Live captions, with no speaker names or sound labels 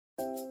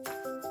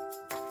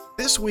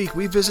This week,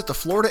 we visit the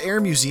Florida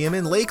Air Museum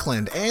in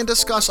Lakeland and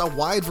discuss a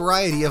wide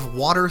variety of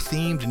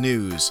water-themed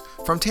news.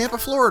 From Tampa,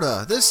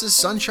 Florida, this is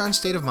Sunshine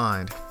State of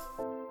Mind.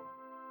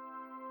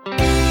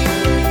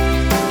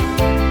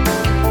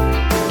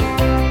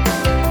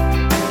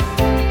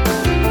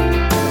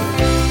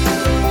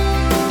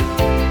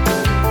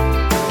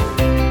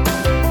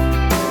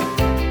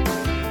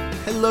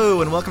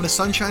 Hello, and welcome to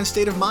Sunshine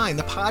State of Mind,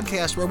 the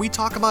podcast where we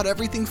talk about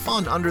everything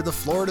fun under the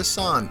Florida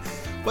sun.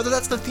 Whether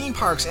that's the theme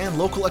parks and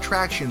local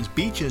attractions,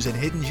 beaches and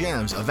hidden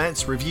gems,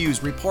 events,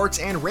 reviews, reports,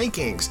 and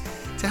rankings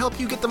to help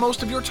you get the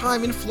most of your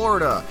time in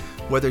Florida,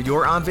 whether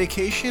you're on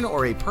vacation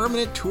or a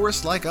permanent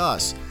tourist like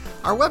us.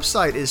 Our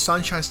website is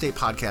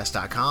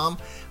sunshinestatepodcast.com.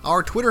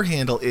 Our Twitter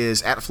handle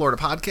is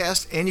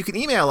 @FloridaPodcast, and you can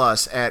email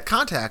us at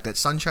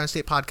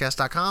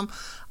contact@sunshinestatepodcast.com.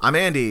 I'm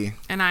Andy.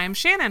 And I'm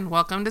Shannon.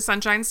 Welcome to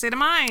Sunshine State of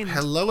Mind.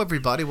 Hello,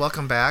 everybody.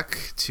 Welcome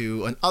back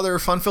to another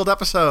fun-filled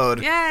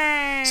episode.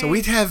 Yay! So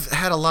we have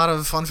had a lot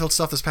of fun-filled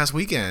stuff this past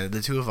weekend,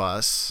 the two of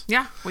us.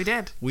 Yeah, we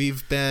did.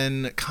 We've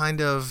been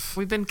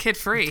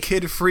kid-free.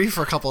 Kid-free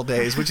for a couple of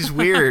days, which is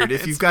weird.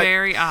 It's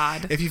very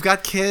odd. If you've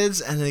got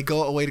kids and they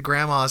go away to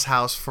grandma's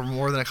house for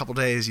more than a couple of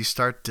days, you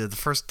start to, the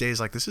first day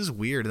is like, this is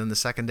weird. And then the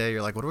second day,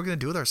 you're like, what are we going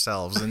to do with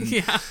ourselves? And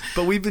yeah.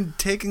 But we've been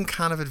taking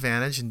kind of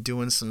advantage and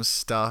doing some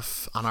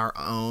stuff on our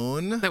own.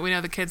 That we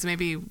know the kids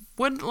maybe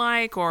wouldn't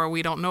like, or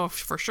we don't know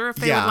for sure if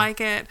they would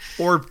like it.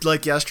 Or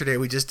like yesterday,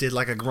 we just did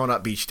like a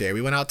grown-up beach day.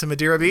 We went out to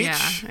Madeira Beach.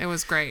 Yeah, it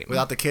was great.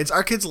 Without the kids.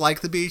 Our kids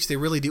like the beach. They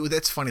really do.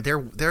 It's funny.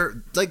 They're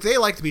like, they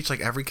like the beach like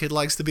every kid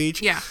likes the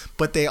beach. Yeah.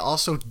 But they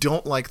also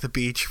don't like the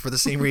beach for the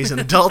same reason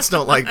adults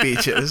don't like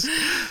beaches.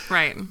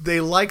 Right.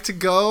 They like to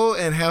go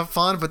and have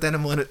fun, but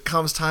then when it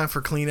comes time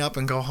for cleanup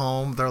and go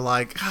home, they're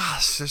like,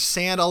 gosh, there's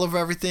sand all over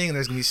everything, and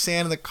there's going to be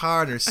sand in the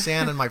car, and there's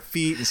sand in my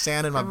feet, and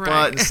sand in my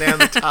butt, and sand in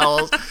the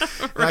towels.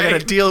 And I got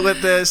to deal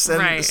with this.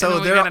 And so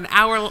and we got an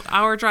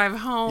hour drive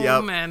home.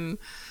 Yep. And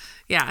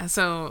yeah,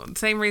 so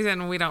same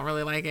reason we don't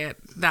really like it,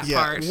 that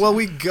part. Well,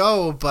 we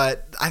go,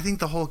 but I think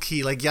the whole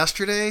key, like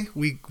yesterday,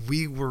 we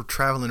were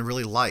traveling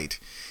really light.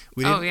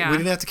 We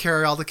didn't have to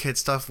carry all the kid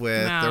stuff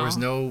with. No, there was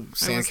no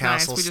sandcastle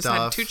nice. We just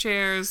had 2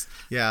 chairs,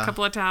 a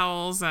couple of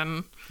towels,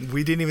 and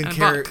we didn't even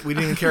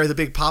carry the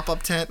big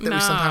pop-up tent that we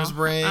sometimes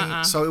bring.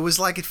 So it was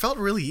like, it felt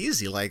really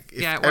easy. Like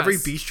if every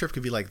beach trip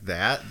could be like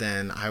that,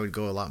 then I would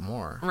go a lot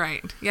more.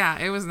 Right. Yeah,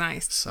 it was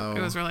nice. So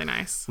it was really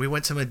nice. We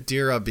went to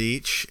Madeira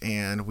Beach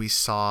and we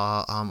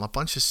saw a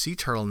bunch of sea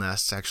turtle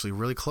nests actually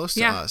really close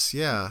to us.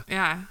 Yeah.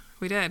 Yeah.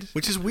 We did.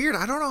 Which is weird.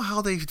 I don't know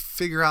how they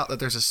figure out that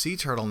there's a sea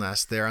turtle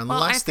nest there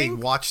unless they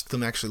watched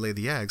them actually lay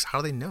the eggs.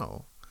 How do they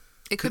know?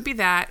 It could be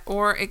that,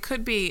 or it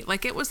could be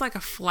like it was like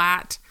a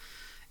flat.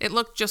 It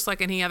looked just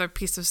like any other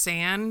piece of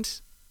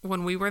sand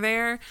when we were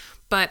there,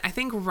 but I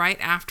think right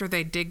after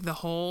they dig the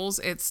holes,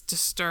 it's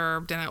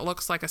disturbed and it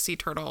looks like a sea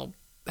turtle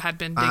had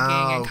been digging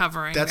and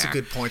covering. That's there. A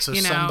good point. So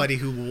somebody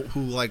who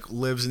like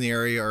lives in the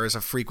area or is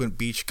a frequent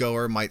beach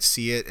goer might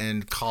see it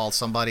and call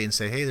somebody and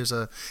say, "Hey, there's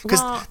a,"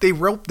 because they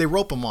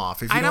rope them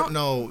off. If you don't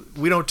know,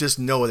 we don't just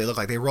know what they look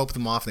like. They rope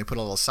them off and they put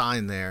a little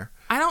sign there.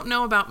 I don't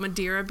know about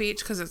Madeira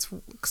Beach because it's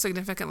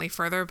significantly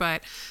further,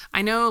 but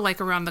I know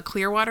like around the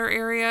Clearwater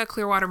area,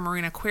 Clearwater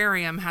Marine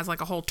Aquarium has like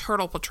a whole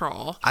turtle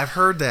patrol. I've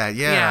heard that,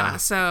 yeah. Yeah,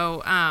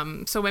 so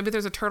maybe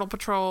there's a turtle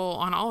patrol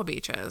on all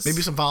beaches.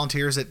 Maybe some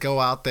volunteers that go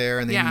out there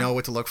and they know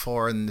what to look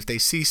for, and if they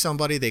see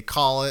somebody, they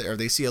call it, or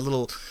they see a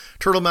little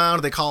turtle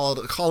mound, they call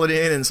it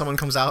in, and someone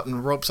comes out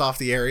and ropes off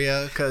the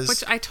area.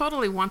 Which I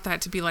totally want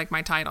that to be like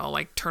my title,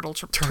 like turtle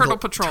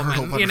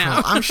patrolman. You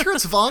know, I'm sure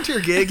it's a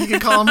volunteer gig. You can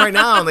call them right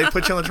now, and they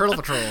put you on the turtle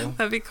patrol.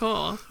 That'd be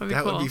cool.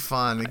 That would be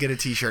fun. Get a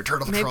T-shirt,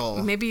 Turtle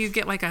Patrol. Maybe you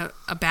get like a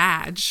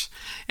badge,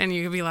 and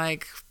you could be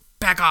like,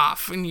 back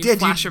off, and you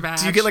flash your badge.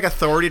 Do you get like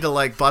authority to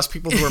like bust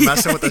people who are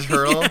messing with the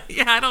turtle?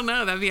 Yeah, I don't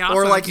know. That'd be awesome.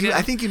 Or like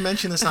I think you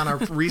mentioned this on a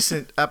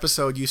recent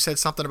episode. You said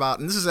something about,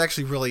 and this is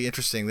actually really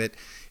interesting, that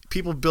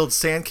people build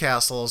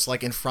sandcastles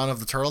like in front of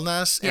the turtle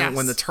nest, and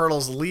when the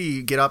turtles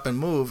get up and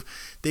move,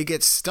 they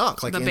get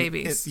stuck. Like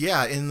babies.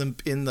 In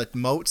the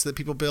moats that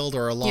people build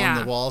or along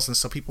the walls, and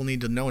so people need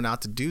to know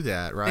not to do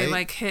that, right? They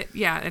like hit.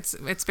 Yeah, it's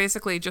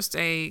basically just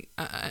an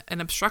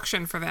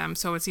obstruction for them.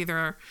 So it's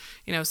either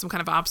some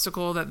kind of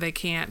obstacle that they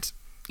can't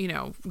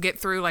get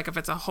through, like if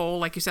it's a hole,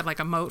 like you said, like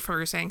a moat for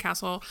your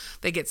sandcastle,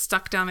 they get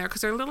stuck down there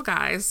because they're little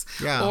guys.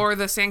 Yeah. Or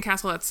the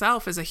sandcastle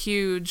itself is a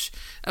huge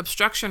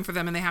obstruction for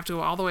them, and they have to go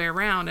all the way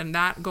around, and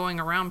that going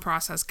around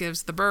process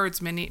gives the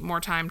birds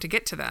more time to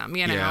get to them.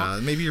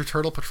 Yeah, maybe your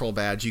Turtle Patrol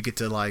badge, you get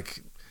to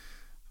like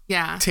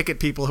ticket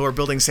people who are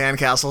building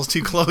sandcastles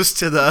too close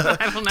to the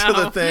to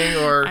the thing,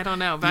 or I don't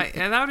know, but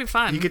that would be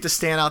fun. You get to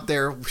stand out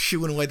there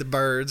shooing away the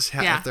birds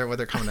when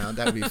they're coming out.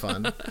 That would be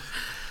fun.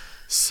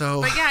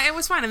 So, but yeah, it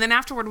was fun. And then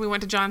afterward, we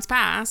went to John's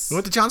Pass. We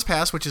went to John's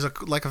Pass, which is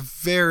like a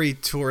very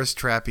tourist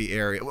trappy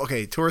area.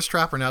 Okay, tourist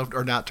trap or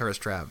not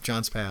tourist trap?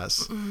 John's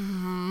Pass.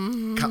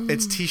 Mm-hmm.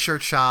 It's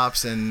t-shirt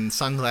shops and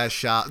sunglass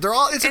shops. They're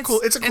all. It's a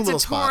cool little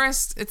spot.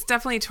 It's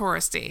definitely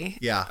touristy.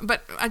 Yeah.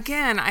 But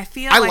again, I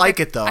feel I like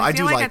it though. I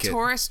do like like a it.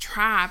 tourist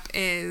trap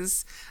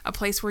is a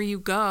place where you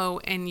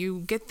go and you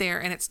get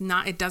there and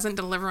it doesn't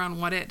deliver on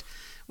what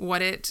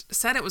it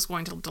said it was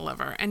going to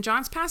deliver. And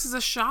John's Pass is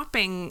a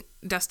shopping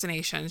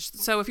destination.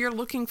 So if you're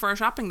looking for a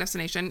shopping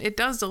destination, it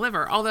does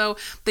deliver. Although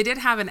they did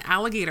have an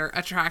alligator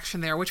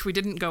attraction there, which we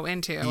didn't go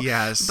into.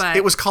 Yes. But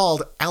it was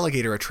called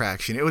Alligator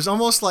Attraction. It was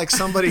almost like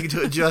somebody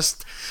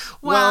just,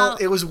 well,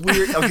 it was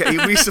weird. Okay,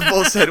 we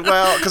both said,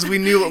 well, because we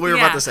knew what we were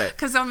about to say.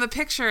 Because on the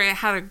picture, it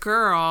had a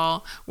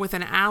girl with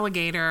an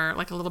alligator,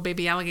 like a little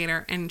baby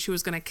alligator, and she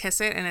was going to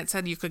kiss it, and it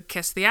said you could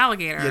kiss the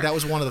alligator. Yeah, that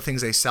was one of the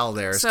things they sell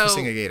there, is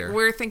kissing a gator.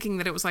 We're thinking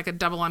that it was like a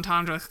double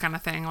entendre kind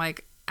of thing,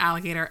 like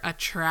alligator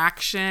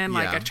attraction,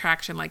 like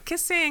attraction like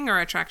kissing, or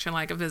attraction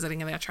like visiting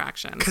the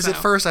attraction. Because at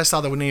first I saw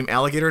the name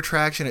Alligator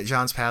Attraction at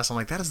John's Pass. I'm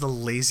like, that is the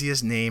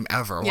laziest name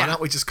ever. Why don't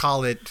we just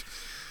call it...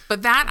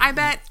 But that,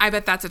 I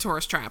bet that's a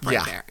tourist trap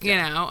right there. You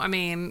know, I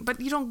mean,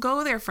 but you don't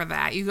go there for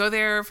that. You go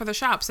there for the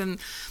shops. And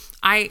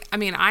I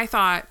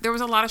thought there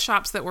was a lot of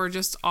shops that were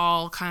just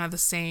all kind of the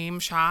same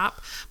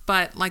shop,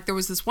 but like there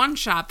was this one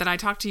shop that I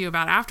talked to you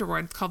about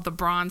afterward called the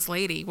Bronze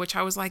Lady, which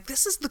I was like,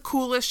 this is the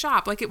coolest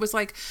shop. Like it was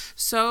like,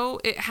 so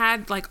it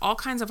had like all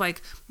kinds of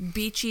like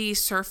beachy,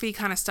 surfy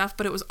kind of stuff,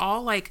 but it was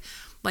all like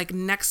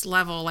next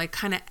level, like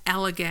kind of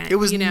elegant. It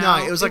was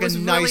nice. It was like a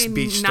nice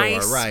beach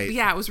store, right?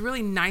 Yeah, it was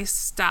really nice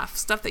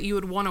stuff that you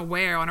would want to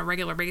wear on a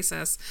regular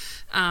basis,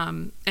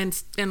 and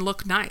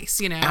look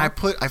nice, you know. And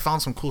I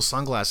found some cool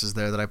sunglasses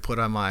there that I put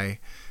on my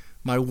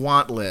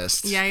want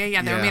list.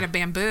 Yeah. They were made of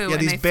bamboo. Yeah,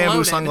 and these they bamboo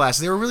floated.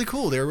 sunglasses. They were really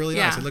cool. They were really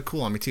nice. Yeah. They looked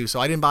cool on me too. So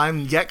I didn't buy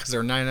them yet because they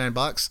were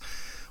 $99,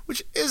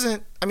 which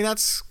isn't. I mean,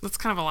 that's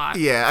kind of a lot.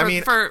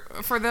 Yeah,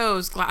 for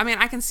those. I mean,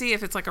 I can see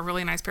if it's like a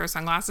really nice pair of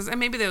sunglasses,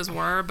 and maybe those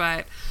were,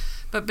 but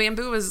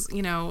bamboo is,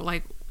 you know,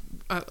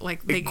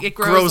 it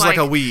grows like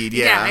a weed.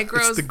 Yeah, it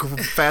grows. It's the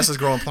fastest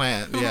growing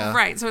plant. Yeah,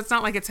 right. So it's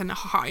not like it's in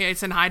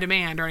high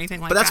demand or anything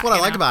like that. But that's what I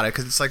like about it,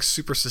 because it's like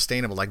super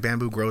sustainable. Like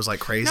bamboo grows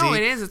like crazy. No,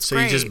 it is. It's so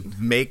great. You just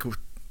make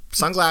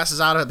sunglasses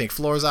out of it, make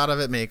floors out of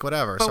it, make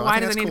whatever. But so why I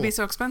think does it need to cool. be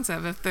so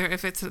expensive if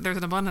there's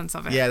an abundance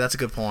of it? Yeah, that's a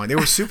good point. They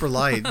were super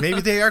light.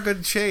 Maybe they are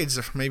good shades,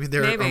 or maybe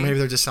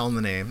they're just selling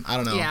the name. I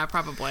don't know. Yeah,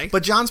 probably.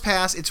 But John's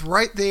Pass, it's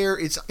right there.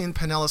 It's in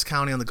Pinellas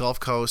County on the Gulf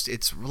Coast.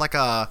 It's like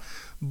a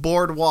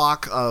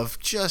boardwalk of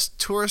just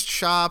tourist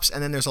shops,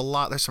 and then there's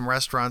some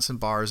restaurants and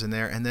bars in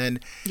there, and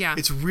then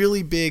it's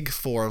really big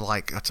for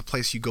like, it's a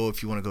place you go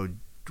if you want to go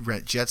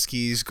rent jet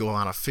skis, go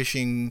on a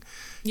fishing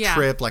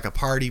trip, like a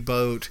party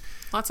boat.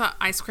 Lots of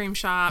ice cream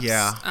shops.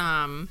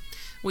 Yeah.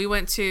 We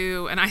went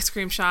to an ice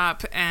cream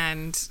shop,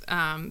 and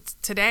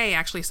today,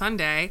 actually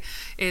Sunday,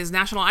 is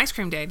National Ice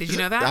Cream Day. Did you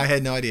know that? I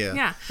had no idea.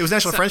 Yeah. It was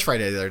National French Fry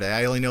Day the other day.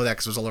 I only know that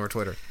because it was all over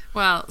Twitter.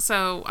 Well,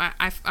 so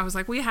I was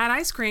like, we had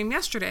ice cream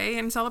yesterday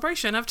in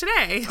celebration of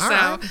today. All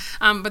right.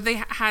 But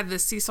they had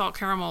this sea salt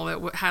caramel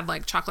that had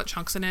like chocolate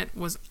chunks in it.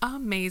 Was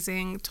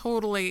amazing.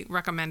 Totally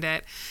recommend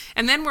it.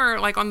 And then we're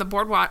like on the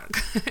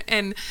boardwalk,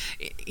 and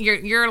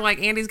you're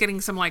like, Andy's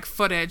getting some like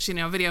footage, you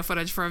know, video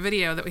footage for a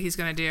video that he's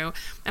going to do.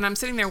 And I'm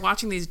sitting there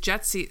watching these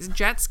jet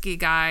ski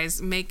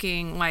guys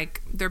making,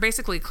 like, they're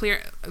basically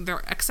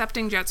they're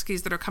accepting jet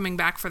skis that are coming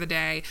back for the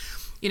day,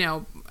 you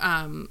know,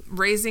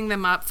 raising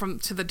them up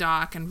to the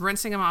dock and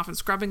rinsing them off and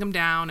scrubbing them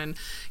down. And,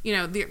 you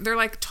know, they're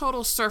like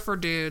total surfer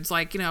dudes,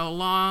 like, you know,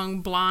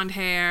 long blonde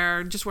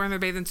hair, just wearing their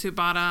bathing suit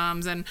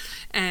bottoms.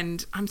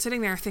 And I'm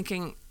sitting there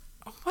thinking,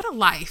 what a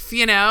life,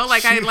 you know?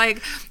 Like,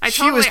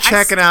 she was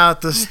checking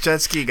out the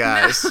jet ski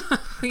guys.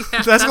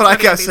 Yeah, that's what I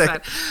kept saying.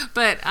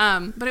 But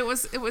it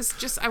was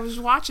just, I was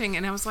watching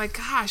and I was like,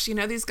 gosh, you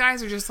know, these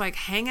guys are just like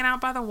hanging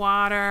out by the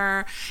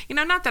water. You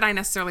know, not that I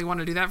necessarily want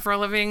to do that for a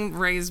living,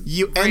 raise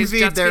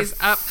envied their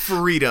up.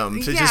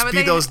 freedom to just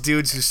be those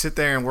dudes who sit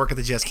there and work at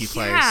the jet ski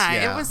place.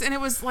 Yeah, it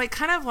was like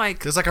kind of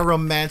like, there's like a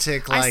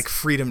romantic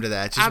freedom to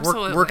that. Just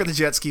absolutely. work at the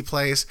jet ski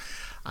place.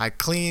 I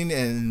clean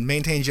and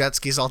maintain jet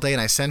skis all day,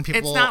 and I send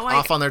people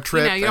off on their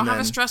trip. You know, you don't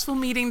have a stressful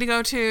meeting to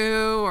go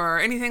to or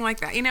anything like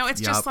that. You know, it's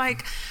just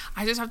like,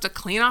 I just have to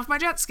clean off my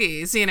jet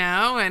skis, you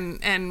know,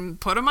 and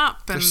put them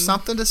up. And there's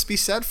something to be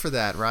said for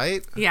that,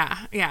 right?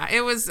 Yeah.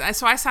 It was,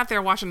 so I sat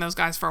there watching those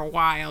guys for a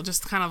while,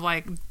 just kind of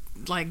like,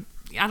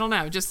 I don't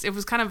know, just, it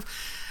was kind of,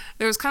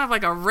 there was kind of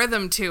like a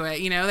rhythm to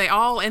it, you know. They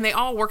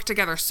all worked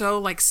together so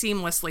like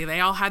seamlessly. They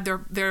all had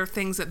their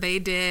things that they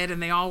did,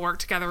 and they all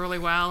worked together really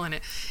well. And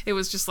it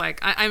was just like,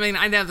 I mean,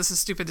 I know this is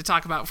stupid to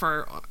talk about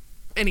for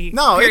any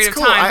period of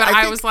cool. time, but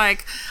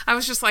I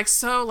was just like,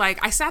 so like,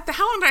 I sat there.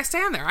 How long did I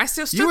stand there? I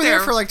still stood there. You were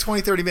there for like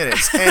 20-30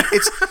 minutes, and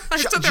it's I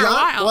stood there a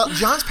while. Well,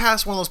 John's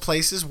Pass, one of those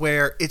places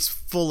where it's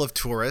full of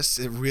tourists.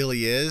 It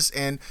really is,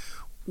 and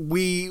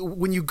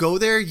when you go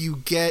there, you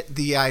get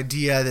the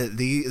idea that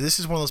this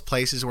is one of those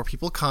places where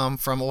people come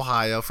from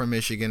Ohio, from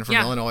Michigan, from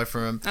Illinois,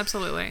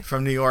 absolutely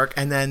from New York,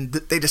 and then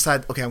they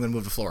decide, okay, I'm going to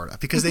move to Florida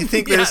because they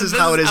think this is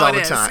how it is all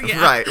the time.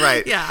 Yeah.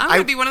 Right. Yeah, I'm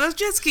going to be one of those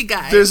jet ski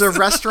guys. There's a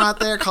restaurant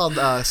there called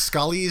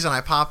Scully's, and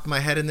I popped my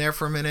head in there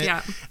for a minute,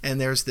 and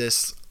there's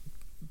this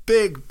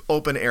big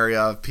open area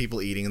of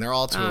people eating, and they're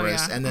all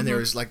tourists, and then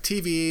there's like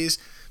TVs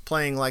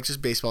playing like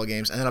just baseball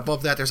games, and then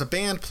above that there's a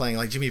band playing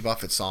like Jimmy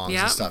Buffett songs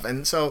and stuff,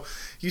 and so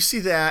you see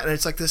that, and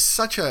it's like it's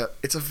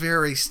a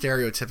very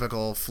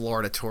stereotypical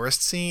Florida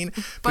tourist scene,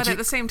 but at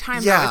the same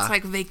time though, it's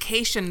like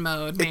vacation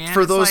mode, man,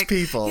 for those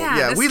people.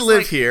 We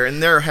live here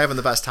and they're having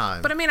the best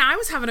time. But I mean, I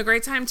was having a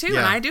great time too, and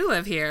I do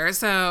live here,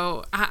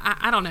 so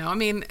I don't know, I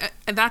mean,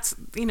 that's,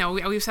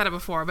 we've said it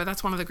before, but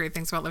that's one of the great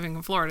things about living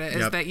in Florida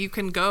is that you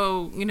can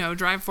go,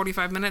 drive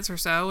 45 minutes or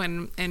so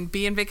and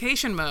be in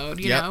vacation mode,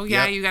 you know.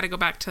 You got to go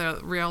back to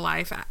real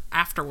life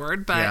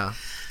afterward, but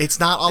it's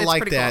not all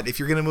like that. Cool. If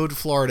you're going to move to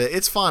Florida,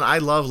 it's fun. I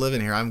love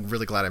living here. I'm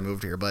really glad I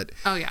moved here, but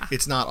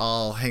it's not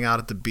all hang out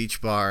at the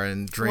beach bar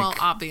and drink. Well,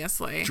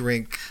 obviously,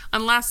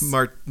 unless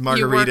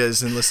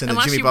margaritas and listen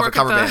to Jimmy Buffett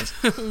cover bands.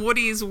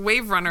 Woody's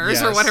Wave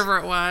Runners or whatever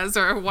it was,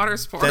 or water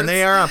sports. Then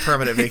they are on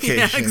permanent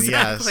vacation.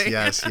 Exactly.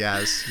 Yes.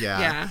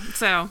 Yeah.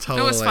 So totally.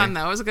 It was fun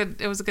though. It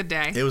was a good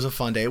day. It was a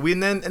fun day.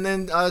 And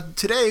then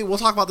today we'll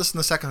talk about this in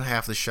the second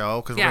half of the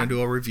show because we're going to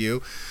do a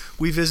review.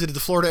 We visited the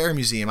Florida Air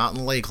Museum out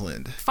in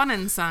Lakeland. Fun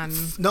and Sun.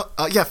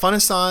 Fun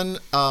and Sun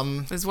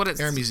is what it's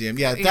Air Museum.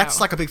 Yeah, that's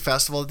like a big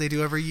festival that they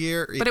do every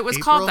year. But it was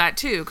called that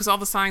too because all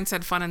the signs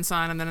said Fun and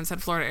Sun, and then it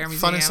said Florida Air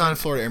Museum. Fun and Sun,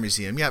 Florida Air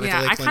Museum. Yeah,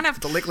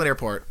 the Lakeland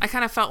Airport. I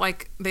kind of felt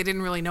like they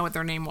didn't really know what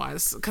their name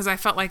was because I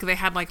felt like they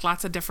had like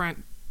lots of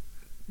different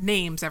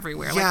names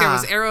everywhere. Like there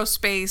was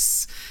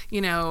Aerospace,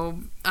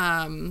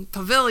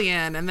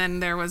 Pavilion, and then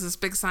there was this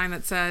big sign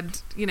that said,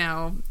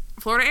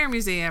 Florida Air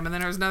Museum, and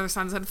then there was another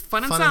sign that said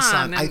Fun and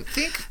Sun. I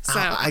think,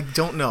 I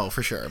don't know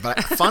for sure,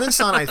 but Fun and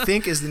Sun, I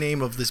think, is the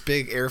name of this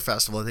big air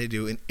festival that they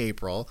do in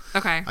April.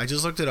 Okay. I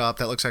just looked it up.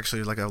 That looks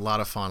actually like a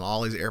lot of fun.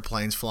 All these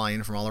airplanes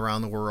flying from all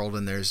around the world,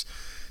 and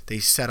they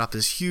set up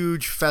this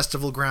huge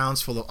festival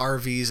grounds full of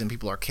RVs, and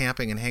people are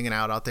camping and hanging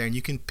out there, and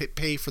you can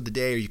pay for the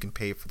day or you can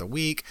pay for the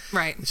week.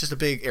 Right. It's just a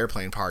big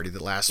airplane party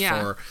that lasts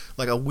for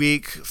like a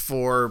week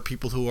for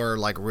people who are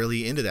like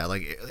really into that,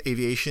 like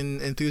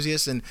aviation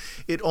enthusiasts. And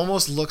it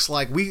almost looks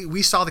like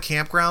we saw the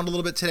campground a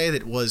little bit today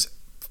that was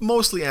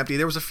mostly empty.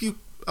 There was a few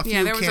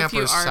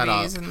campers set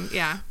up.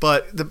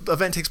 But the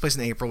event takes place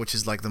in April, which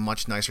is like the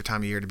much nicer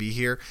time of year to be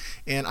here.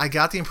 And I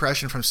got the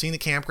impression from seeing the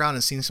campground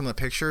and seeing some of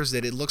the pictures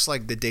that it looks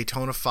like the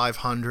Daytona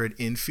 500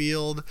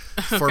 infield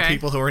for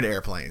people who are in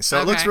airplanes. So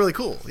it looks really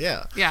cool.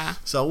 Yeah. Yeah.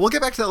 So we'll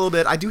get back to that a little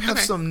bit. I do have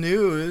some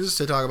news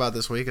to talk about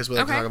this week as we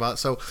like to talk about.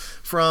 So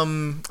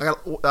I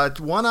got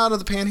one out of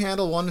the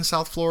Panhandle, one in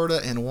South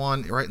Florida, and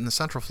one right in the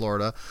Central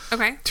Florida.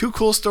 Okay. 2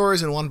 cool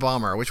stories and 1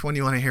 bummer. Which one do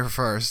you want to hear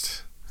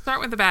first? Start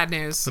with the bad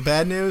news. The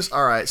bad news?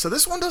 All right. So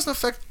this one doesn't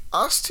affect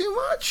us too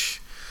much.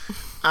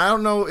 I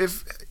don't know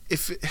if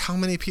how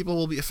many people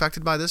will be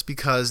affected by this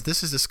because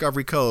this is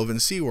Discovery Cove in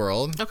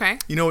SeaWorld. Okay.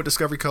 You know what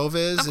Discovery Cove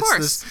is? Of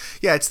course.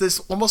 It's this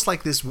almost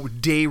like this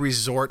day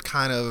resort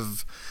kind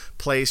of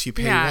place. You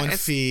pay one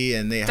fee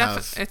and they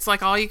have... It's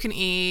like all you can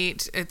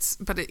eat.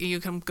 You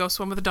can go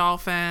swim with the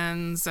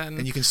dolphins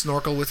and you can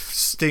snorkel with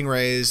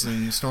stingrays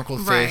and snorkel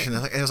with fish, and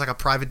there's like a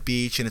private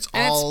beach, and it's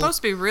supposed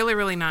to be really,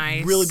 really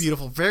nice. Really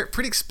beautiful.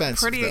 Pretty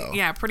expensive though.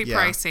 Yeah, pretty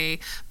pricey.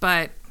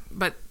 But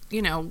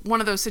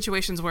one of those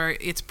situations where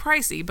it's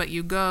pricey, but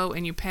you go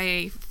and you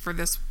pay for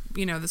this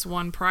this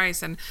one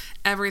price and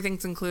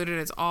everything's included.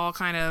 It's all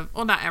kind of,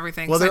 well, not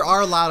everything. Well, there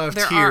are a lot of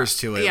tiers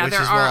to it, which is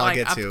what I'll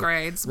get to.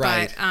 Upgrades,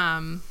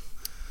 right.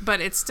 But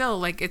it's still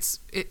like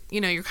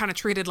you're kind of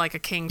treated like a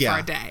king for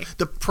a day.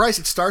 The price,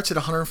 it starts at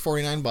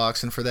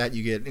 $149, and for that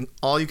you get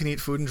all you can eat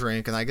food and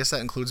drink, and I guess that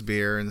includes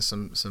beer and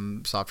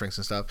some soft drinks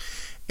and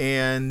stuff.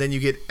 And then you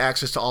get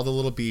access to all the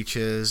little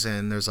beaches,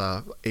 and there's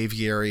a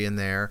aviary in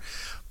there.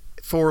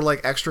 For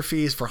like extra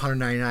fees, for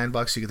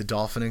 $199, you get the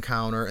dolphin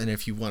encounter, and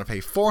if you want to pay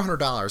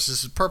 $400,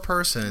 this is per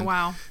person.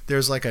 Wow.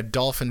 There's like a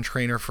dolphin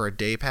trainer for a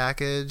day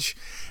package,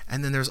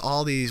 and then there's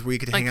all these where you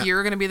could hang out. Like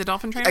you're going to be the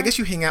dolphin trainer? I guess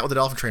you hang out with the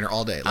dolphin trainer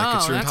all day. Like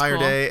it's your entire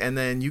day, and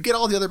then you get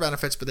all the other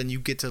benefits, but then you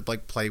get to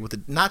like play with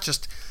it, not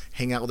just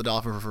hang out with the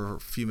dolphin for a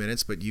few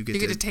minutes, but you get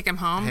to take him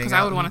home, because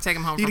I would want to take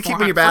him home. You get to keep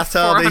him in your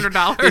bathtub.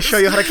 $400. They show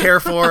you how to care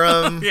for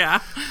him. Yeah.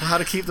 How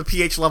to keep the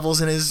pH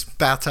levels in his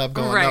bathtub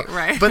going up.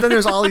 Right. But then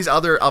there's all these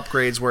other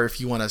upgrades where if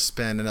you want to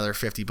spend another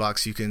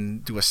 $50, you can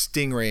do a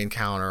stingray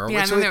encounter.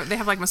 Yeah, and then they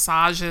have like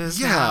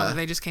massages. Now that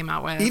they just came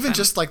out with. Even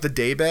just like the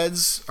day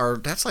beds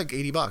that's like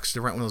 $80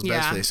 to rent one of those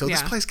beds today. So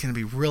this place can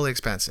be really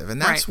expensive,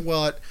 and that's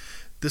what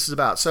this is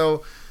about.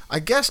 So I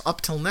guess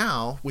up till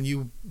now, when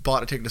you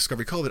bought a ticket to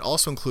Discovery Cove, it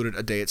also included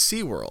a day at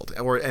SeaWorld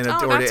or a day at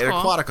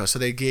Aquatica. So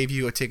they gave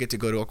you a ticket to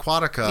go to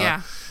Aquatica.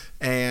 Yeah.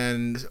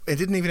 And it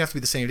didn't even have to be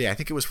the same day. I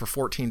think it was for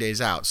 14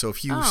 days out. So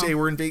if you say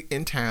we're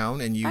in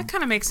town and you... That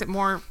kind of makes it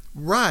more...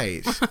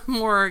 Right.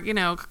 more,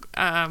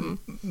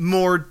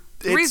 more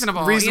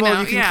reasonable. Reasonable.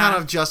 You can yeah. kind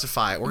of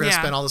justify it. We're going to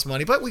Yeah. spend all this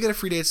money, but we get a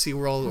free day at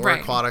SeaWorld or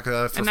Right.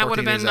 Aquatica for And that would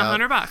 14 have been days out.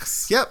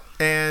 $100. Yep,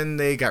 and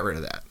they got rid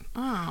of that.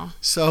 Oh.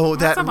 So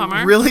that's that a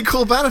bummer. really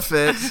cool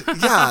benefit,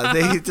 yeah,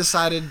 they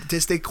decided,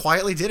 they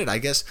quietly did it. I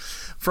guess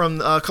from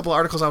a couple of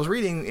articles I was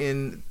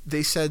reading,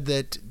 they said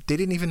that they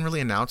didn't even really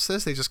announce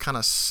this. They just kind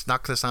of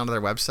snuck this onto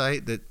their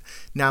website that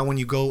now when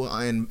you go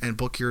and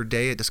book your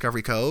day at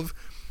Discovery Cove,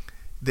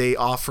 they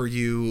offer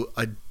you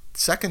a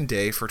second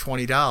day for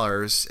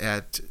 $20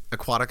 at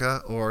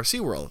Aquatica or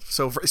SeaWorld.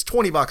 So it's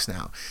 $20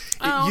 now.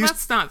 Oh,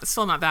 that's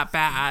still not that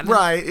bad.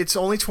 Right. It's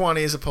only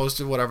 20 as opposed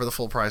to whatever the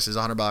full price is,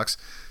 $100.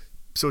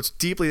 So it's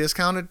deeply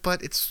discounted,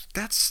 but it's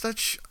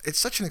such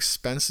an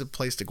expensive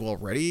place to go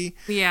already.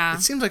 Yeah.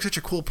 It seems like such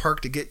a cool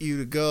park to get you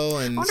to go.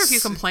 And I wonder if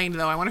you complained,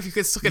 though. I wonder if you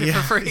could still get it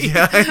for free.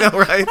 Yeah, I know,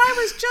 right? But I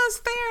was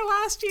just there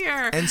last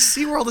year. And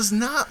SeaWorld is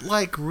not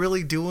like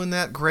really doing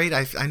that great.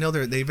 I know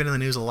they've been in the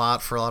news a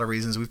lot for a lot of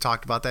reasons. We've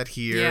talked about that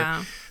here.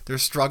 Yeah. They're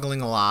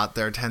struggling a lot.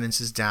 Their attendance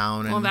is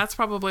down. And Well, that's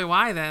probably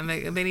why then.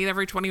 They need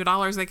every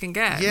 $20 they can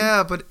get.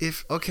 yeah, but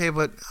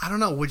but I don't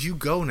know. Would you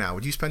go now?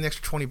 Would you spend the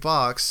extra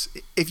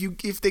 $20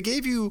 if they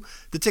gave you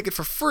the ticket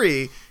for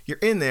free? You're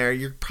in there.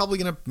 You're probably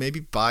gonna maybe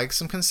buy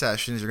some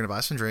concessions. You're gonna buy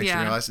some drinks. Yeah.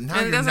 You're gonna buy some, now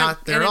And you're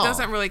not there and at it all.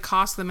 doesn't really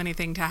cost them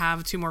anything to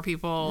have 2 more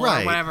people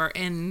Right. or whatever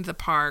in the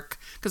park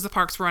because the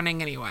park's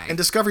running anyway. And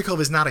Discovery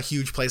Cove is not a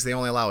huge place. They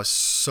only allow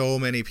so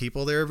many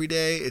people there every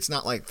day. It's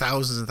not like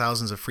thousands and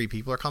thousands of free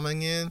people are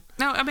coming in.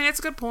 No, I mean, it's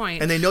a good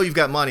point. And they know you've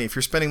got money. If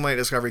you're spending money at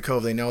Discovery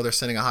Cove, they know they're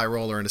sending a high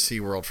roller into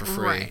SeaWorld for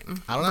free. Right.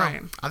 I don't know.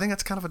 Right. I think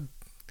that's kind of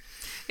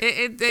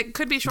It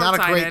could be not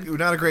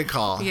short-sighted. a great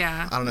call.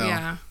 Yeah. I don't know.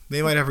 Yeah.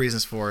 They might have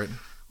reasons for it.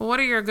 Well, what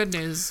are your good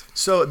news?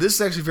 So this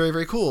is actually very,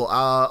 very cool.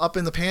 Up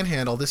in the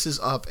Panhandle, this is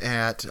up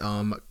at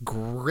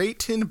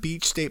Grayton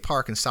Beach State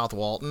Park in South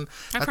Walton.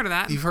 I've heard of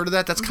that. You've heard of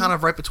that? That's kind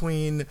of right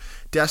between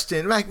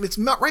Destin. It's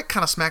right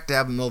kind of smack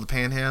dab in the middle of the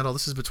Panhandle.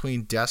 This is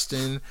between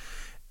Destin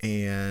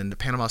and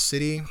Panama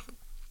City.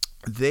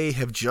 They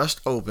have just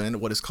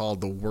opened what is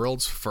called the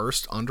world's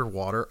first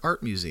underwater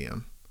art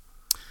museum.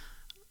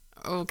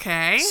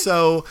 Okay.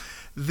 So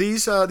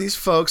these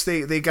folks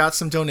they got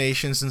some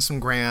donations and some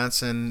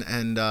grants and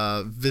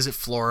Visit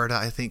Florida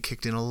I think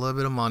kicked in a little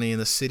bit of money in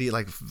the city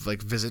like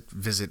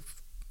visit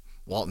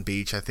Walton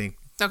Beach I think.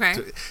 Okay.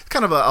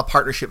 Kind of a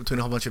partnership between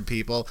a whole bunch of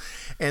people,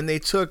 and they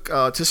took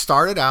to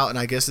start it out, and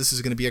I guess this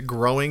is going to be a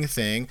growing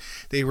thing.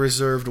 They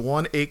reserved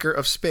 1 acre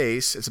of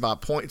space. It's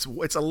about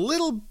it's a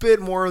little bit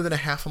more than a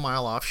half a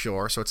mile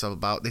offshore, so it's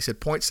about they said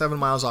 0.7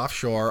 miles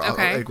offshore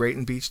at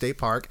Grayton Beach State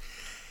Park.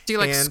 Do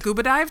you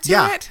scuba dive to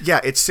it?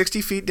 Yeah, it's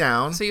 60 feet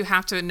down. So you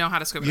have to know how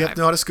to scuba dive. You have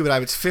to know how to scuba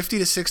dive. It's 50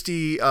 to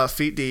 60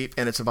 feet deep,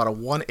 and it's about a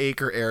 1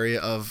 acre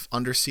area of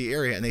undersea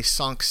area, and they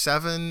sunk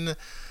 7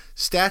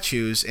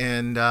 statues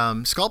and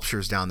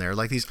sculptures down there,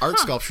 like these art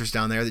sculptures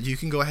down there that you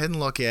can go ahead and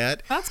look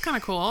at. That's kind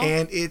of cool.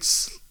 And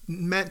it's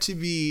meant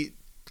to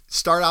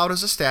start out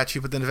as a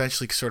statue, but then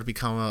eventually sort of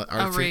become an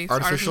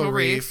artificial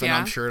reef, and yeah.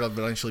 I'm sure it'll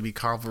eventually be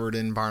covered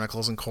in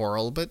barnacles and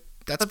coral, but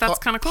that's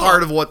kind of cool.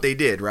 Part of what they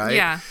did, right?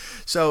 Yeah.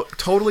 So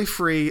totally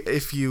free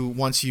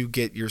once you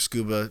get your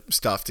scuba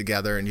stuff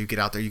together and you get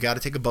out there. You got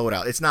to take a boat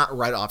out. It's not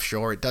right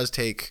offshore. It does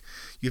take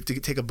you have to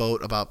take a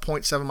boat about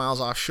 0.7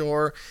 miles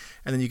offshore,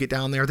 and then you get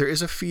down there. There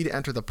is a fee to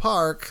enter the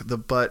park.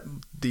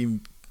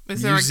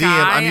 Is there museum, a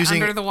guy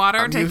under the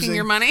water taking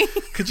your money?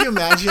 Could you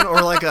imagine?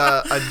 Or like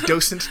a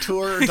docent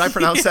tour? Did I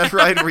pronounce that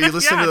right? Where you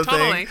listen to the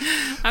totally. thing?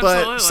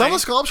 Absolutely. But some of the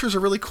sculptures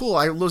are really cool.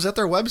 I was at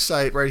their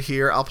website right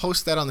here. I'll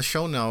post that on the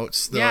show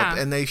notes.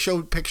 And they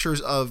showed pictures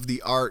of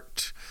the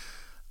art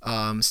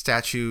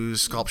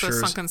statues, sculptures,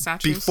 the sunken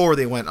statues before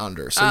they went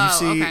under. So you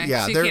see, okay.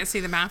 yeah, so you can't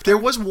see them after. There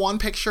was one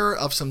picture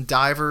of some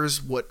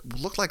divers, what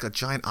looked like a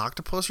giant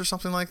octopus or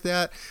something like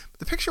that.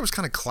 The picture was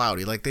kind of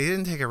cloudy. Like they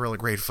didn't take a really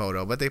great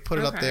photo, but they put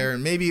it up there,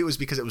 and maybe it was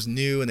because it was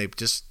new and they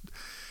just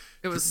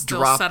it was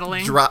still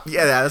settling.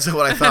 Yeah, that's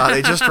what I thought.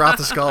 They just dropped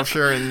the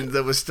sculpture and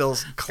it was still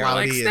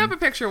cloudy. You're like, snap a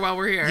picture while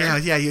we're here.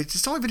 Yeah, you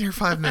just only been here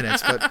 5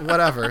 minutes, but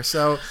whatever.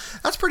 So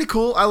that's pretty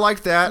cool. I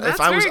like that. That's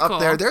if I was very up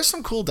cool. there's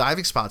some cool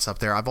diving spots up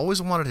there. I've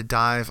always wanted to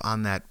dive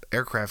on that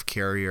aircraft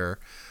carrier,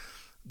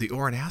 the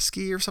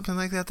Oranaski or something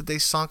like that they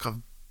sunk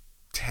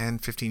 10,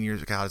 15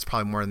 years ago. It's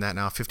probably more than that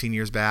now. 15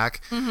 years back.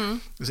 Mm-hmm.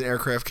 It was an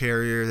aircraft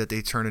carrier that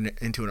they turned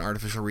into an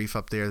artificial reef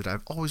up there that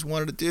I've always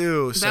wanted to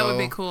do. That would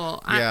be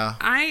cool. Yeah.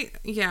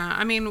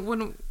 I mean,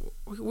 when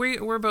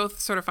we're both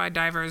certified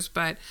divers,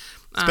 but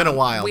it's been a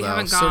while. We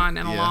haven't gone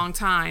in a long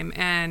time,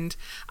 and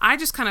I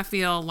just kind of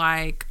feel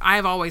like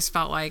I've always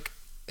felt like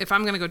if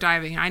I'm going to go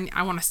diving,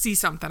 I want to see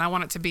something. I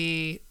want it to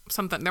be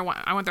something. I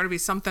want there to be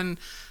something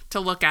to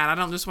look at. I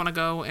don't just want to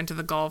go into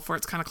the Gulf where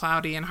it's kind of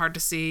cloudy and hard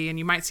to see, and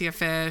you might see a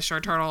fish or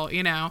a turtle,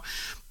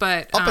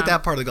 But up at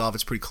that part of the Gulf,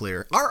 it's pretty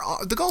clear.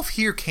 The Gulf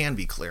here can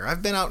be clear.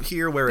 I've been out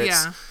here where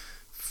it's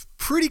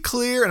pretty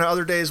clear, and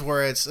other days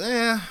where it's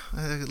a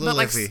little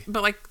iffy.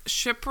 But like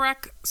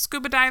shipwreck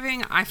scuba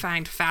diving, I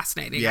find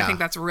fascinating. Yeah. I think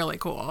that's really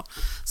cool.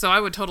 So I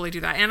would totally do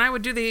that, and I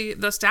would do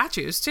the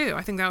statues too.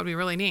 I think that would be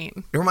really neat.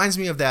 It reminds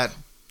me of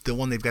the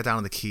one they've got down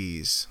in the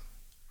Keys.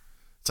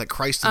 It's like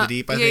Christ in the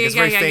Deep, I think. It's a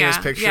very famous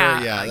picture.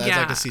 Yeah, I'd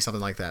like to see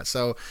something like that.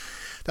 So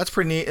that's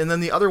pretty neat. And then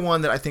the other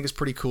one that I think is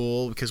pretty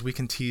cool, because we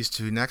can tease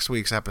to next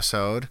week's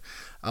episode,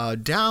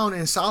 down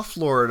in South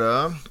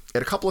Florida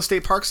at a couple of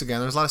state parks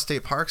again. There's a lot of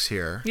state parks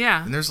here.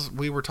 Yeah. And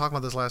we were talking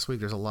about this last week.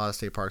 There's a lot of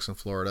state parks in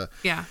Florida.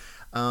 Yeah.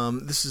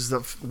 This is the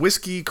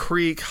Whiskey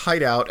Creek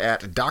Hideout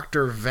at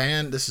Dr.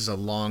 Van. This is a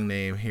long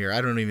name here.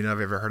 I don't even know if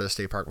I've ever heard of the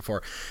state park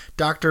before.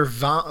 Dr.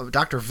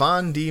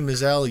 Van D.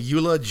 Mizell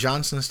Eula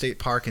Johnson State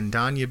Park in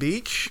Dania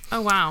Beach.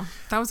 Oh, wow.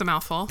 That was a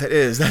mouthful. That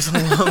is. That's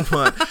a long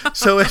one.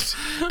 So it's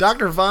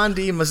Dr. Van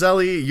D.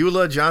 Mizell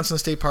Eula Johnson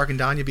State Park in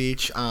Dania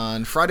Beach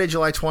on Friday,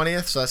 July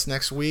 20th. So that's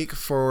next week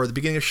for the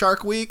beginning of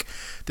Shark Week.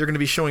 They're going to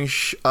be showing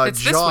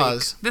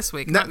Jaws. This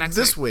week, not next week.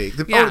 This week.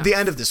 The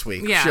end of this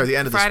week. Yeah. Sure, the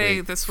end of Friday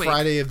this week.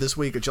 Friday of this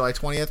week, July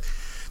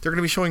 20th. They're going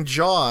to be showing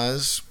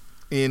Jaws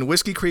in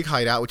Whiskey Creek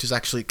Hideout, which is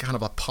actually kind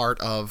of a part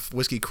of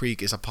Whiskey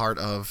Creek is a part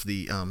of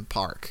the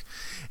park,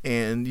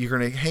 and you're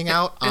going to hang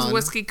out. Is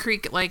Whiskey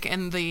Creek like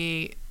in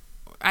the?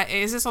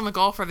 Is this on the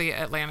Gulf or the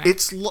Atlantic?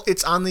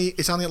 It's on the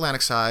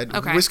Atlantic side.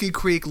 Okay. Whiskey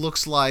Creek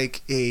looks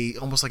like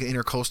almost like an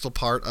intercoastal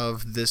part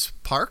of this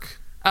park.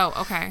 Oh,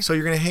 okay. So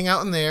you're going to hang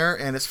out in there,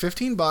 and it's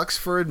 $15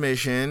 for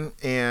admission,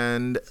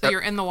 and so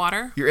you're in the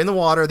water? You're in the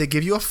water. They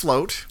give you a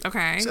float.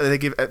 Okay. So they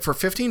give for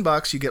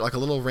 $15, you get like a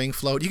little ring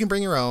float. You can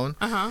bring your own.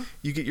 Uh-huh.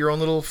 You get your own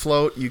little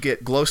float. You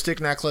get glow stick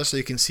necklace so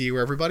you can see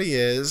where everybody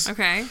is.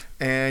 Okay.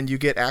 And you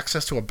get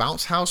access to a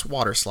bounce house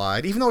water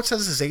slide. Even though it says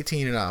this is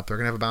 18 and up, they're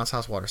going to have a bounce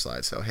house water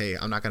slide. So, hey,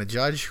 I'm not going to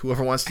judge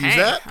whoever wants to use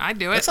that. I'd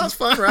do it. That sounds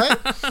fun, right?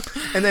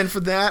 And then for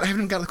that, I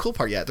haven't got the cool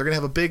part yet. They're going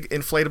to have a big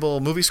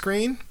inflatable movie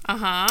screen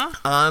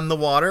on the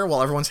water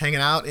while everyone's hanging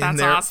out in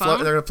there. Awesome. They're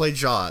going to play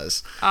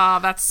Jaws. Oh,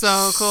 that's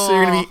so cool. So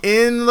you're going to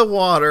be in the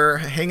water,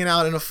 hanging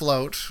out in a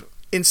float,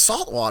 in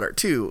salt water,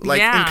 too. In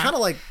kind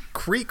of like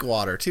creek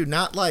water, too.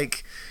 Not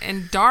like...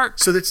 in dark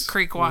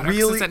creek water,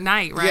 really, it's at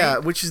night, right? Yeah,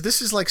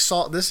 this is like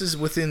salt. This is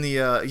within the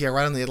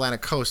right on the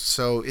Atlantic coast,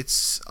 so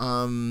it's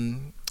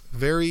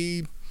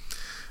very,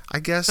 I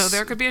guess. So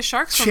there could be a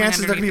shark swimming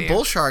chances there could be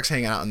bull sharks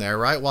hanging out in there,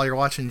 right, while you're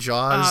watching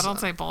Jaws. Oh, don't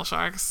say bull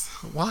sharks.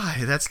 Why?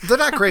 They're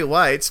not great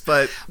whites,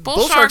 but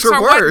bull sharks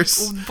are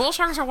worse. Bull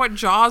sharks are what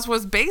Jaws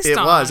was based on.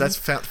 It was. That's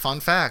fun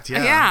fact.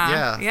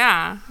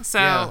 Yeah.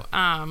 So,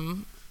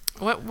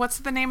 What's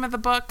the name of the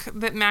book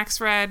that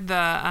Max read?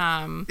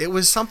 It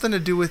was something to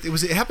do with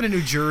it happened in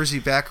New Jersey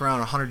back around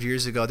 100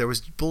 years ago. There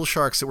was bull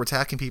sharks that were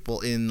attacking people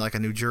in like a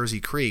New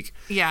Jersey creek.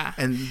 Yeah.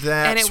 And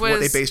that's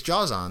what they based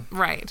Jaws on.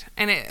 Right.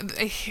 And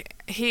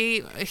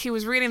he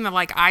was reading the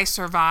like I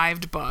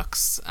Survived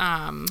books.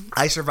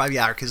 I Survived,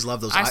 yeah, our kids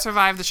love those. I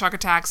Survived the Shark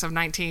Attacks of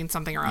 19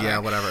 something or other. Yeah,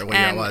 whatever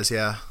it was,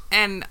 yeah.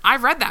 And I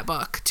read that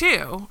book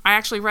too. I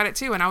actually read it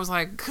too, and I was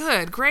like,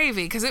 good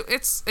gravy, because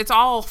it's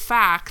all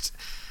fact.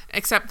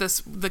 Except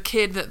the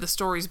kid that the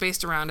story's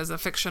based around is a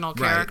fictional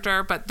character,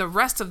 right. But the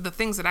rest of the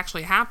things that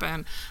actually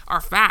happen are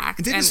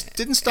fact.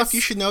 Didn't Stuff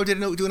You Should Know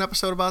do an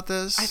episode about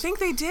this? I think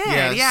they did.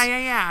 Yes.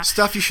 Yeah.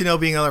 Stuff You Should Know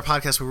being another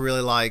podcast we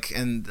really like,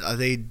 and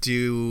they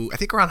do. I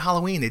think around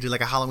Halloween they did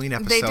like a Halloween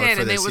episode. They did,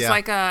 for and this. It was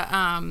like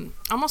a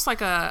almost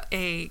like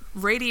a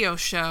radio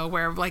show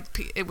where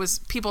like it was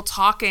people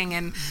talking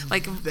and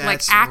like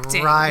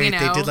acting. Right, you know?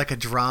 They did like a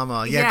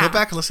drama. Yeah, go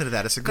back and listen to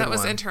that. It's a good one. That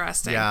was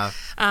interesting. Yeah.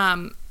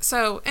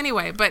 So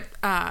anyway, but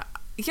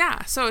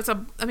so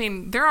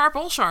there are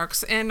bull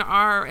sharks in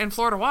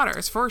Florida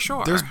waters for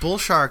sure. There's bull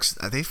sharks.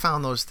 They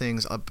found those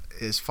things up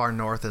as far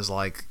north as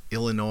like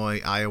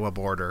Illinois, Iowa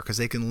border, because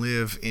they can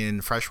live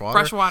in fresh water.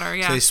 Fresh water,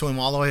 yeah. So they swim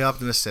all the way up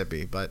the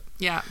Mississippi. But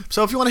yeah.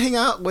 So if you want to hang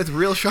out with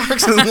real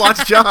sharks and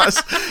watch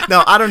Jaws,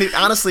 no, I don't.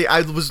 Honestly,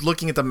 I was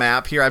looking at the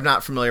map here. I'm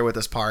not familiar with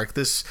this park.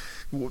 This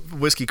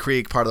Whiskey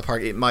Creek part of the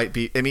park, it might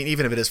be. I mean,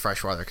 even if it is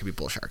freshwater, there could be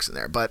bull sharks in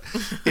there. But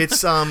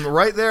it's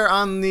right there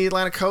on the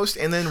Atlantic coast,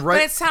 and then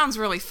But it sounds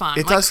really fun.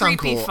 It does sound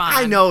cool. Fun.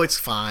 I know it's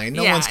fine.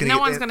 No one's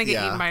gonna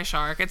get eaten by a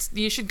shark.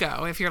 You should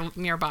go if you're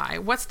nearby.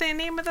 What's the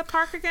name of the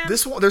park again?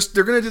 This one,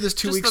 they're gonna do this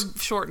 2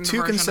 weeks, shortened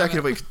 2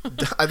 consecutive weeks.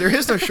 There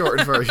is no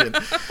shortened version.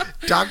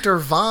 Dr.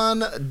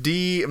 Von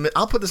D.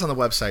 I'll put this on the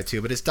website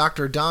too, but it's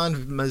Dr. Von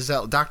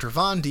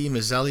D.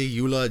 Mizell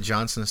Eula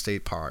Johnson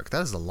State Park.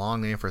 That is the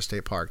long name for a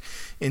state park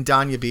in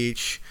Dania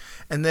Beach.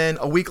 And then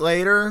a week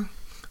later,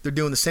 they're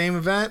doing the same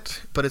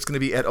event, but it's going to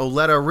be at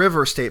Oleta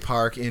River State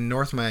Park in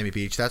North Miami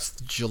Beach. That's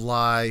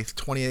July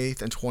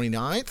 28th and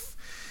 29th.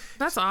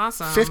 That's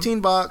awesome.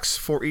 $15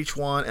 for each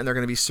one, and they're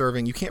going to be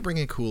serving. You can't bring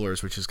in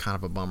coolers, which is kind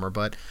of a bummer,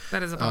 but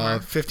that is a bummer.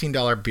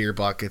 $15 beer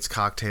buckets,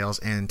 cocktails,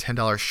 and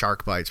 $10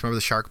 shark bites. Remember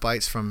the shark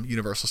bites from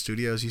Universal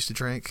Studios used to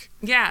drink?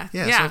 Yeah.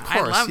 So of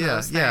course, I love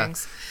those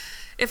things.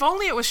 If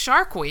only it was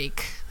Shark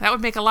Week. That would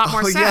make a lot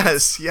more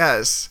sense.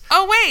 Yes.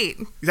 Oh,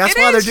 wait. That's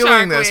why they're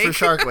doing this for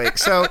Shark Week.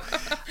 So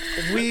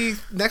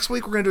next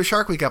week we're going to do a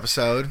Shark Week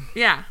episode.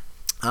 Yeah.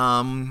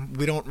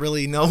 We don't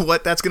really know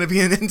what that's going to be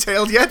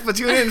entailed yet, but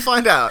tune in and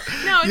find out.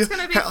 No, it's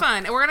going to be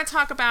fun. We're going to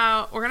talk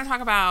about.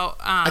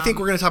 I think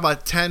we're going to talk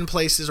about 10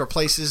 places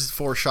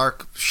for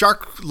shark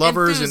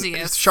lovers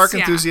enthusiasts, and shark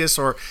enthusiasts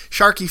or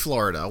Sharky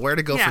Florida. Where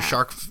to go for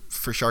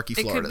for Sharky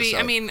Florida. It could be. So.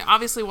 I mean,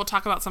 obviously, we'll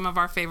talk about some of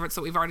our favorites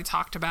that we've already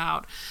talked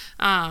about.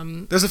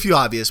 There's a few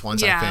obvious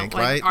ones, I think,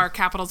 like right? Our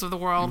capitals of the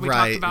world. We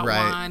Right, talked about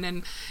right.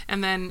 one,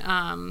 and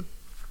then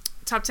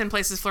top 10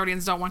 places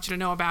Floridians don't want you to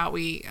know about.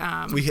 We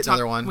hit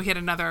another one. We hit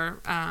another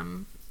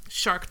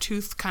shark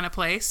tooth kind of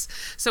place.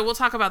 So we'll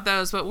talk about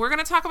those, but we're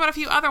going to talk about a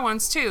few other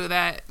ones too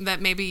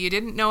that maybe you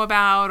didn't know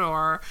about,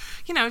 or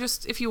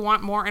just if you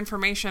want more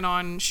information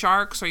on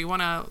sharks, or you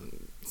want to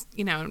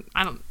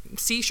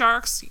see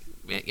sharks,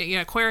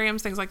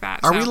 aquariums, things like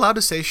that. Are we allowed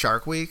to say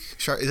Shark Week?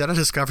 Is that a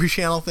Discovery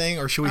Channel thing,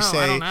 or should we say?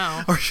 I don't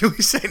know. Or should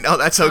we say no?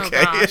 That's okay.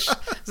 Oh, gosh.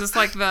 Is this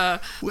like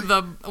the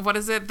what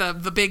is it?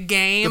 The big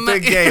game? The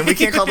big game. We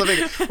can't call it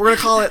the big. We're gonna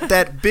call it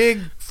that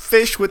big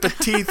fish with the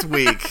teeth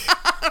week.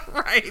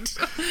 Right.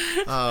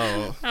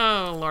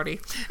 Oh lordy.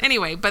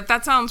 Anyway, but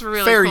that sounds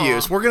really fair cool.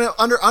 use. We're gonna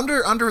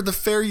under the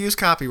fair use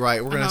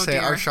copyright. We're gonna say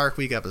dear. our Shark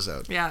Week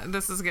episode. Yeah,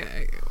 this is good.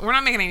 We're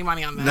not making any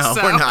money on this. No,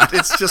 so. we're not.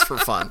 It's just for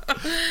fun.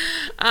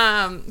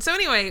 So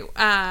anyway,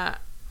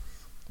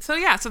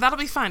 so that'll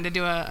be fun to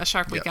do a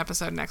Shark Week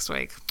episode next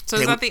week. So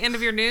is that the end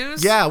of your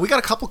news? Yeah, we got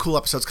a couple cool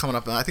episodes coming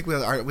up. I think we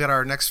got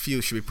our next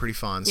few should be pretty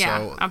fun. Yeah,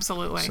 so,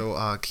 absolutely.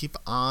 So keep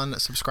on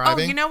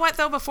subscribing. Oh, you know what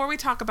though? Before we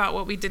talk about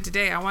what we did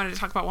today, I wanted to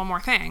talk about one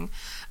more thing.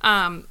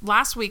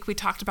 Last week we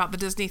talked about the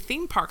Disney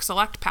Theme Park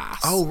Select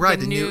Pass. Oh, right,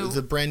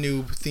 the brand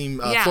new theme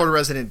Florida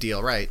resident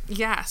deal, right?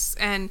 Yes,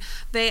 and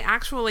they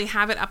actually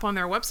have it up on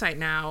their website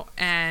now,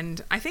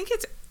 and I think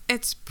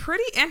it's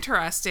pretty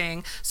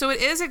interesting. So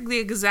it is the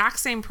exact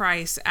same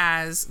price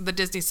as the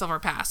Disney Silver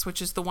Pass,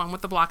 which is the one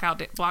with the blackout.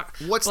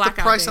 What's blackout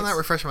the price days. on that?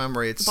 Refresh my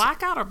memory. It's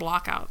blackout or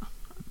blockout.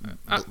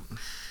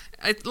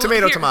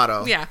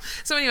 Tomato. Yeah.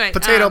 So anyway,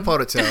 potato.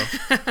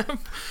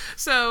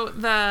 So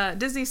the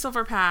Disney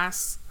Silver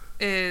Pass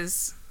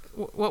is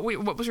what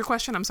was your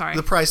question? I'm sorry.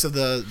 The price of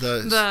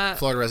the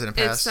Florida resident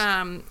pass. It's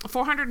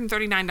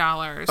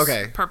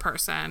 $439 per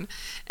person,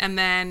 and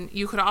then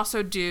you could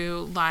also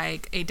do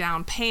like a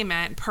down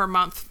payment per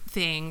month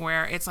thing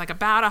where it's like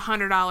about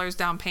 $100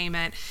 down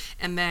payment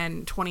and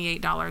then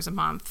 $28 a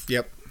month.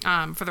 Yep.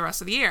 For the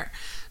rest of the year.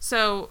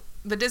 So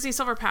the Disney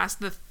Silver Pass,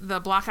 the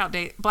blackout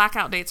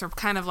dates are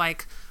kind of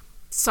like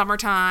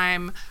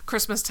summertime,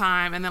 Christmas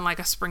time, and then like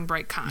a spring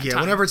break kind of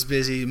time. Whenever it's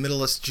busy,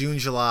 middle of June,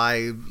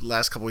 July,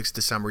 last couple weeks of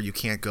December, you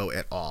can't go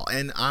at all.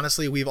 And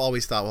honestly, we've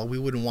always thought, well, we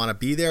wouldn't want to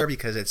be there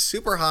because it's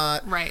super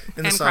hot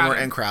in the summer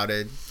and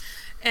crowded.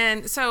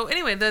 And so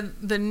anyway,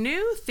 the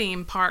new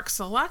theme park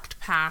Select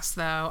Pass,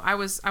 though, I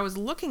was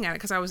looking at it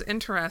because I was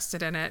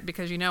interested in it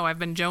because I've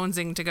been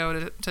jonesing to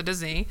go to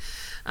Disney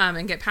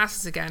and get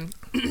passes again.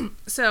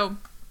 So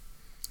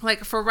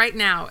like for right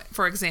now,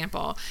 for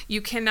example,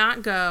 you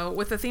cannot go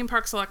with the theme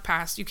park Select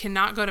Pass. You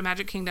cannot go to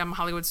Magic Kingdom,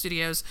 Hollywood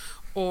Studios,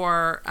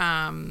 or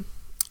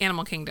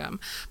Animal Kingdom,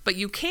 but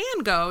you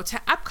can go to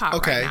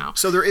Epcot right now.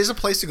 So there is a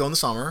place to go in the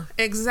summer.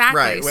 Exactly.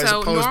 Right.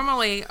 So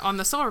normally on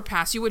the Silver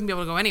Pass, you wouldn't be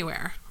able to go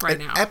anywhere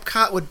now.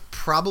 Epcot would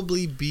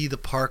probably be the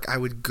park I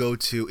would go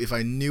to if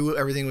I knew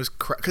everything was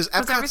because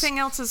everything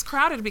else is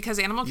crowded because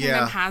Animal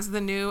Kingdom has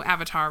the new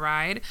Avatar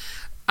ride.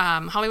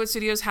 Hollywood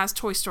Studios has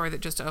Toy Story that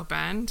just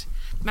opened.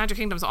 Magic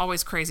Kingdom's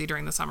always crazy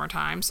during the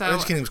summertime. So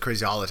Magic Kingdom's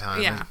crazy all the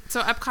time. Yeah.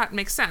 So Epcot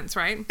makes sense,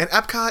 right? And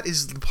Epcot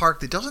is the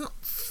park that doesn't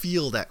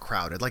feel that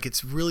crowded. Like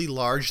it's really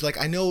large. Like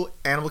I know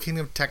Animal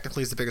Kingdom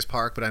technically is the biggest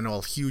park, but I know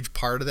a huge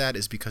part of that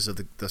is because of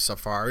the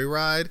safari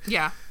ride.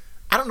 Yeah.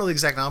 I don't know the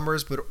exact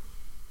numbers, but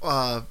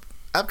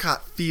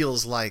Epcot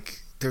feels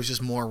like there's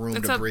just more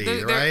room to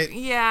breathe, right?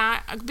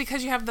 Yeah,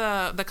 because you have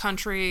the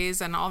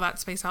countries and all that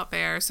space out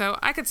there. So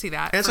I could see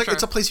that. And it's like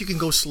it's a place you can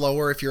go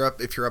slower if you're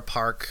a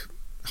park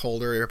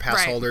holder or a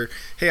pass holder.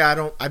 Hey,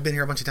 I've been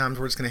here a bunch of times.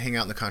 We're just going to hang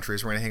out in the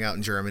countries. We're going to hang out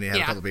in Germany, have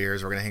a couple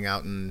beers. We're going to hang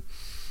out in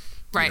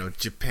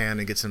Japan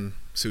and get some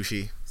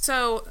sushi.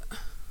 So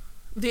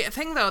the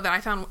thing though that I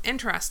found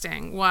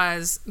interesting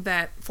was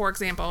that, for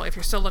example, if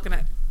you're still looking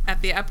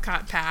at the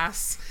Epcot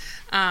pass,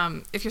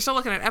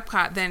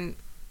 then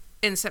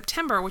in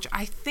September, which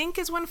I think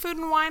is when Food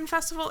and Wine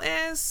Festival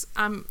is,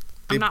 I'm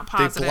not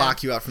positive. They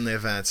block you out from the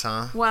events,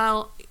 huh?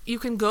 Well, you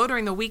can go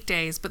during the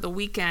weekdays, but the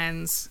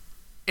weekends,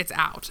 it's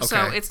out. Okay.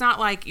 So it's not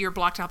like you're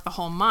blocked out the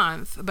whole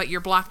month, but you're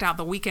blocked out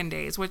the weekend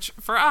days, which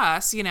for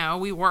us,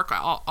 we work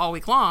all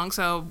week long,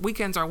 so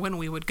weekends are when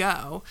we would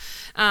go.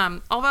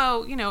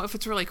 Although, if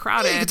it's really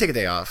crowded... you could take a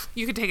day off.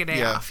 You could take a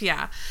day off,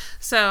 yeah.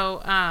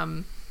 So...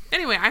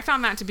 anyway, I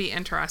found that to be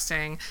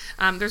interesting.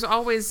 There's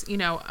always,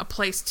 a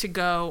place to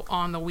go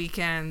on the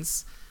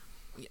weekends.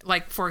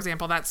 Like, for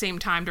example, that same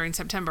time during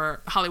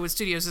September, Hollywood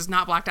Studios is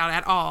not blacked out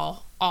at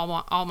all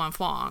month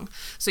long.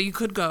 So you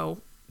could go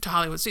to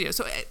Hollywood Studios.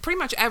 So pretty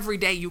much every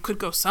day you could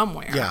go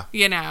somewhere. Yeah.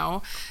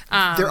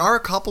 There are a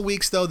couple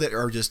weeks, though, that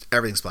are just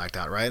everything's blacked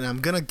out, right? And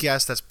I'm going to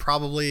guess that's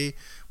probably,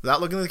 without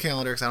looking at the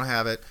calendar because I don't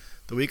have it,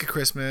 the week of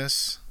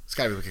Christmas... It's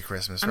got to be week of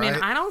Christmas, right? I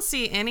mean, I don't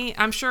see any...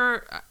 I'm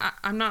sure...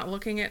 I'm not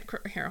looking at...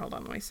 Here, hold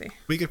on. Let me see.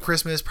 Week of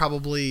Christmas,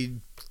 probably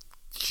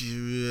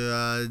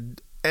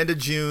end of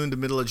June to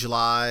middle of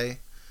July.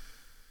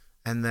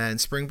 And then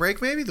spring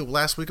break, maybe? The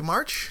last week of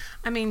March?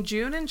 I mean,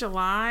 June and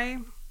July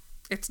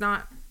It's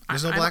not.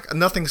 There's no black.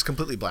 Nothing's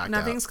completely blacked out.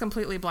 Nothing's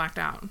completely blacked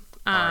out.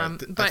 Right.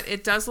 But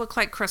it does look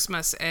like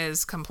Christmas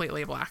is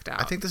completely blacked out.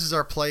 I think this is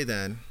our play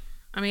then.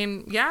 I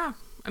mean, yeah.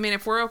 I mean,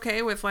 if we're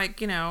okay with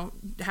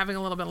having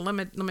a little bit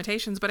of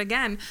limitations, but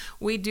again,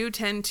 we do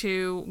tend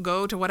to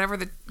go to whatever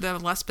the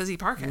less busy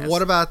park is.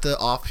 What about the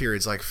off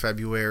periods like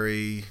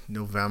February,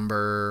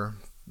 November,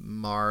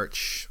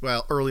 March?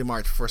 Well, early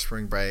March before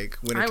spring break,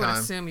 wintertime. I would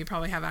assume you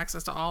probably have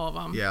access to all of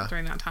them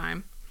during that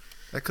time.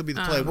 That could be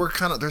the play.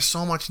 There's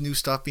so much new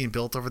stuff being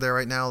built over there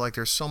right now. Like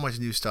there's so much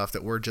new stuff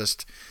that we're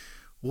just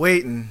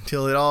waiting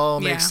till it all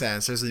makes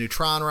sense. There's the new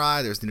Tron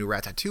ride. There's the new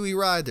Ratatouille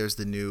ride. There's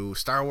the new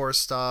Star Wars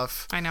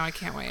stuff. I know. I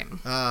can't wait.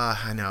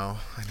 I know.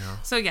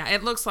 So yeah,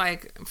 it looks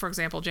like, for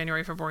example,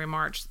 January, February,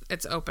 March,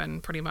 it's open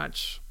pretty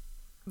much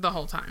the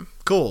whole time.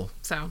 Cool.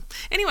 So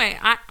anyway,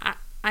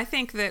 I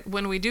think that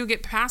when we do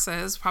get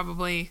passes,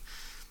 probably,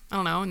 I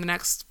don't know, in the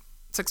next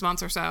 6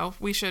 months or so,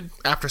 we should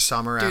after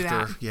summer.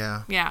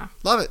 Yeah.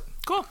 Love it.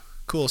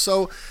 Cool.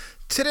 So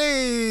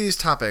today's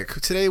topic.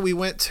 Today we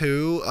went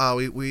to,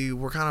 we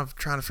were kind of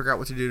trying to figure out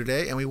what to do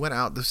today, and we went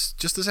out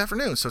this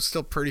afternoon, so it's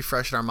still pretty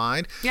fresh in our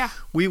mind. Yeah.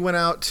 We went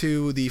out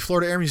to the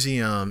Florida Air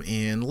Museum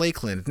in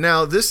Lakeland.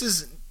 Now, this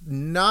is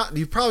not,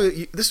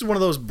 this is one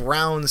of those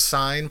brown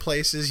sign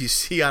places you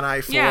see on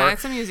I-4. Yeah,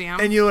 it's a museum.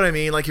 And you know what I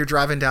mean? Like you're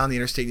driving down the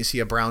interstate and you see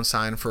a brown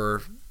sign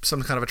for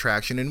some kind of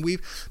attraction, and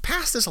we've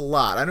passed this a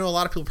lot. I know a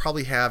lot of people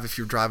probably have if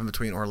you're driving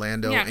between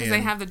Orlando because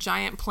they have the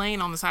giant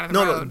plane on the side of the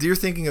road. No, you're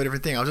thinking of a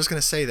different thing. I was just going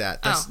to say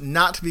that. That's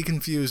not to be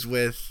confused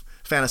with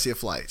Fantasy of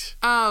Flight.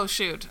 Oh,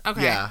 shoot.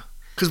 Okay. Yeah.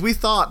 Because we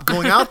thought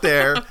going out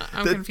there,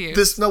 I'm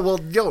confused.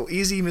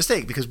 Easy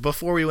mistake. Because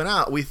before we went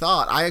out,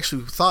 I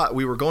actually thought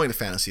we were going to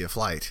Fantasy of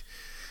Flight.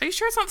 Are you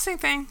sure it's not the same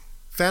thing?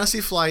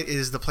 Fantasy Flight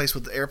is the place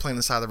with the airplane on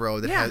the side of the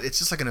road it's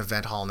just like an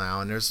event hall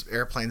now, and there's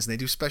airplanes, and they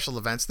do special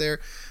events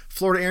there.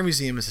 Florida Air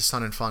Museum is a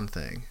Sun and Fun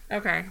thing.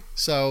 Okay.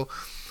 So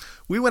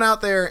we went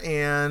out there,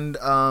 and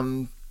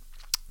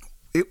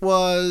it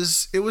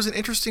was an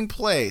interesting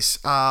place.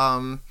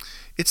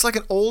 It's like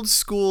an old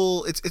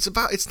school.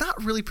 It's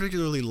not really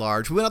particularly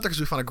large. We went out there because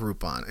we found a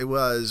Groupon.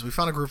 We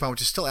found a Groupon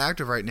which is still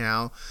active right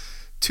now.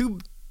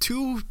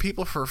 Two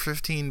people for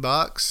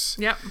 $15.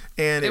 Yep.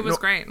 And it was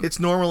great. It's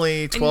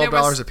normally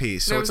 $12 a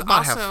piece. So it's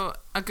about also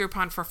a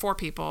Groupon for 4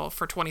 people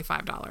for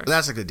 $25.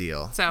 That's a good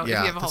deal. So if you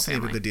have a whole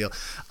family. That's a good deal.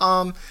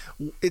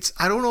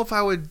 I don't know if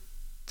I would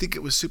think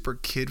it was super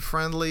kid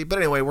friendly, but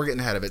anyway, we're getting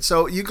ahead of it.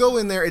 So you go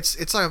in there.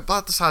 It's like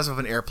about the size of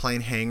an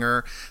airplane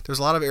hangar. There's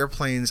a lot of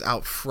airplanes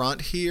out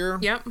front here.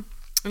 Yep.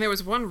 And there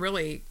was one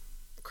really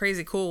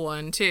crazy cool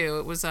one too.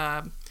 It was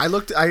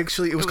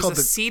it was called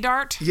the Sea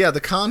Dart. Yeah,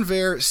 the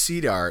Convair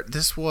Sea Dart.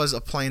 This was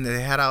a plane that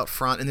they had out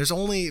front,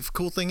 and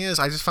cool thing is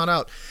I just found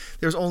out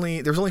there's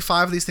only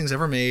 5 of these things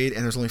ever made,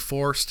 and there's only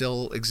 4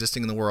 still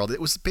existing in the world. It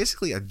was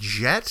basically a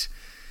jet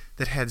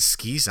that had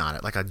skis on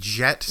it, like a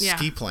jet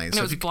ski plane. And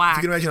so it was If black.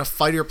 you can imagine a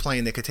fighter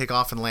plane that could take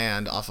off and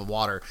land off of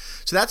water.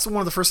 So that's one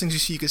of the first things you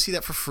see. You can see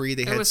that for free.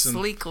 It was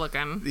sleek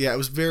looking. Yeah, it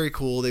was very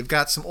cool. They've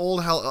got some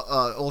old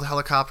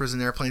helicopters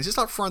and airplanes just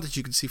out front that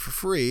you can see for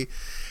free.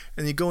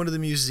 And you go into the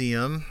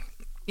museum.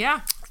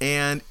 Yeah.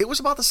 And it was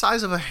about the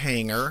size of a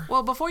hangar.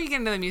 Well, before you get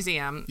into the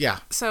museum. Yeah.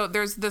 So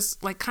there's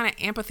this like kind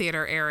of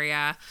amphitheater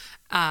area.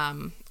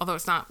 Although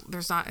it's not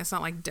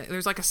like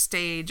there's like a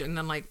stage and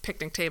then like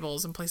picnic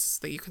tables and places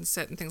that you can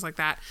sit and things like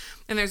that.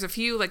 And there's a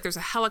few, like there's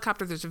a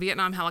helicopter, there's a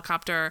Vietnam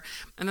helicopter,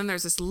 and then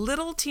there's this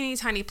little teeny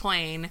tiny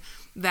plane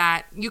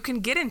that you can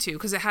get into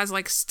because it has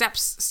like stair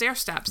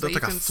steps. It's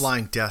like a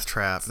flying death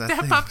trap. That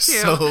step thing up was to.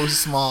 So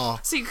small.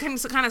 So you can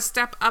kind of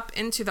step up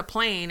into the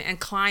plane and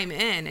climb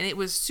in, and it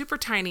was super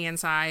tiny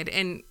inside.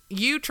 And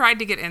you tried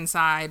to get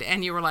inside,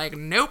 and you were like,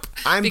 "Nope,"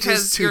 I'm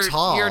just too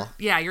tall.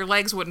 Your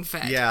legs wouldn't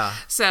fit. Yeah.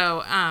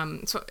 So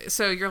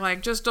you're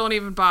like, just don't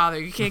even bother.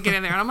 You can't get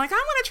in there. And I'm like, I'm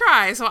gonna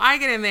try. So I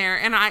get in there,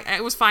 and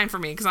it was fine for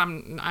me because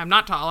I'm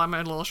not tall. I'm a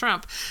little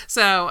shrimp.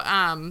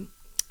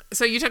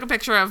 So you took a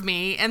picture of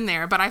me in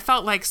there, but I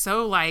felt like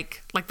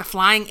like the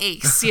flying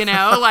ace,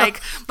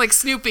 like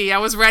Snoopy. I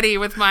was ready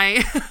with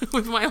my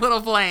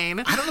little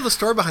plane. I don't know the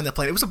story behind that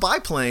plane. It was a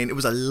biplane. It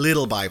was a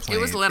little biplane.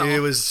 It was little. It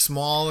was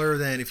smaller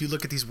than if you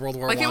look at these World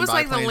War I biplanes. It was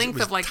like the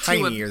length of like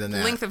tinier than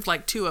that. Length of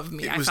like 2 of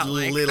me. It was a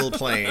little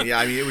plane. Yeah,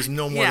 I mean it was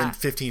no more than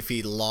 15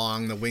 feet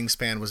long. The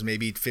wingspan was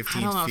maybe 15 feet.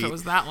 I don't know if it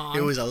was that long.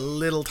 It was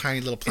a tiny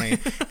little plane,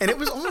 and it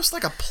was almost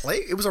like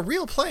It was a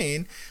real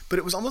plane, but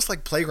it was almost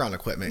like playground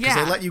equipment because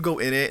they let you go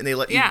in it and they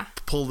let you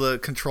pull the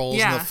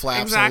controls and the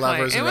flaps and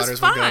levers and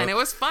rudders would go. It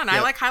was fun.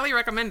 Yeah. I highly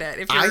recommend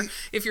it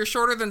if you're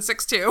shorter than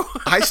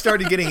 6'2". I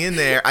started getting in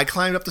there. I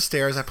climbed up the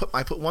stairs. I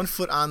put one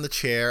foot on the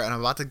chair and I'm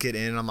about to get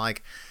in and I'm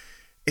like,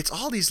 it's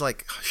all these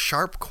like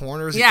sharp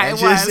corners and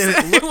edges. It was.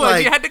 And it looked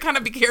like you had to kind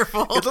of be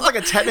careful. It looked like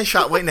a tetanus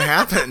shot waiting to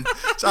happen.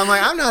 So I'm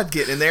like, I'm not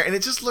getting in there. And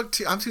it just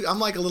looked I'm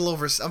like a little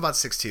over, I'm about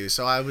 6'2".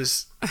 So I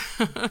was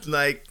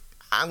like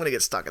I'm going to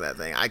get stuck in that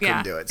thing. I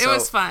couldn't do it. It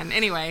was fun.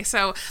 Anyway,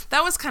 so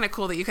that was kind of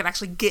cool that you could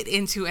actually get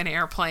into an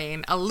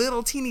airplane, a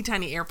little teeny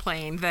tiny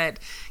airplane that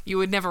you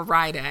would never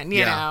ride in,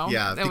 you know?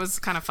 Yeah. It was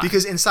kind of fun.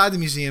 Because inside the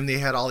museum, they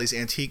had all these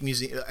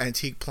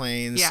antique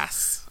planes.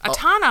 Yes. A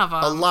ton of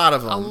them. A lot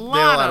of them. A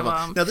lot of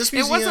them. Now, this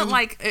museum...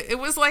 It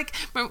was like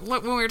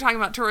when we were talking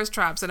about tourist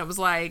traps, and it was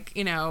like,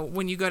 you know,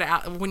 when you go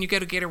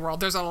to Gator World,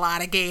 there's a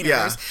lot of gators.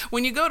 Yeah.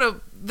 When you go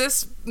to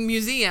this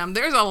museum,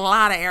 there's a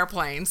lot of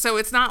airplanes. So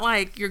it's not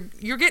like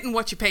you're getting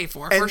what you pay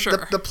for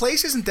sure. The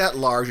place isn't that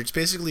large. It's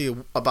basically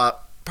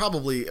about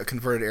probably a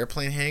converted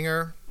airplane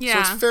hangar. Yeah. So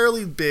it's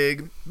fairly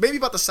big. Maybe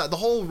about the size. The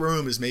whole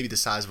room is maybe the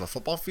size of a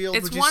football field,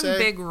 it's would you one say?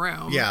 big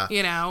room. Yeah.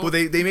 You know? Well,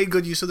 they made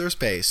good use of their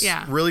space.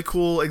 Yeah. Really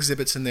cool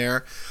exhibits in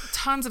there.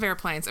 Tons of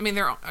airplanes. I mean,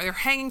 they're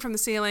hanging from the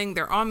ceiling.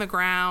 They're on the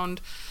ground.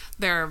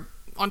 They're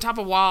on top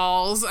of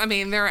walls. I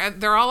mean,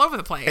 they're all over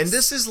the place. And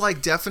this is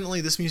like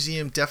this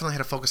museum definitely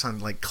had a focus on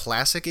like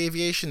classic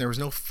aviation. There was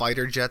no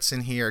fighter jets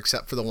in here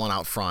except for the one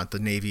out front, the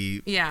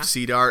Navy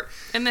Sea Dart.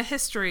 And the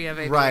history of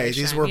aviation. Right.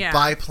 These were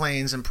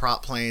biplanes and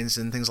prop planes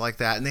and things like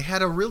that. And they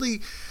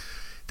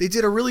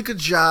did a really good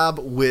job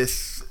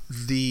with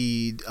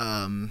the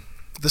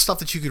stuff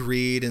that you could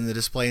read and the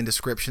display and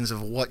descriptions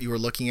of what you were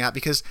looking at,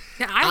 because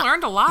I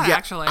learned a lot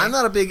actually. I'm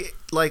not a big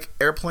like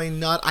airplane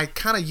nut. I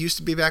kind of used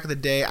to be back in the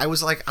day. I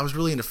was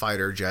really into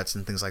fighter jets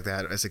and things like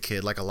that as a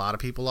kid, like a lot of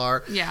people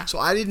are. Yeah. So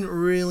I didn't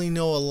really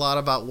know a lot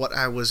about what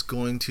I was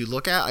going to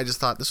look at. I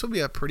just thought this would be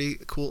a pretty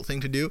cool thing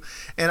to do,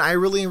 and I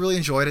really, really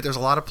enjoyed it. There's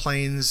a lot of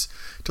planes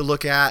to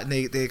look at, and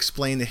they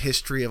explain the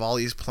history of all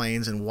these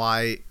planes and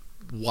why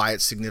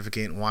it's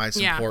significant, why it's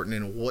important,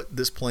 and what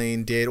this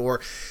plane did.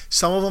 Or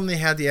some of them, they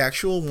had the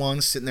actual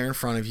ones sitting there in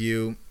front of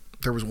you.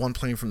 There was one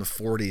plane from the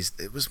 40s.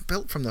 It was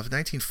built from the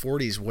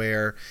 1940s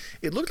where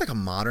it looked like a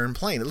modern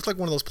plane. It looked like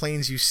one of those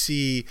planes you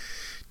see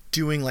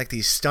doing like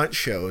these stunt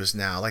shows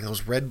now, like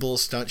those Red Bull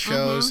stunt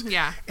shows. Mm-hmm,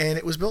 yeah. And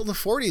it was built in the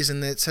 40s,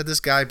 and it said this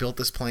guy built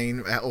this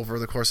plane over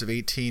the course of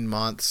 18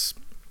 months.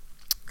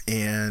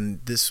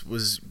 And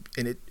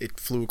it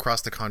flew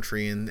across the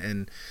country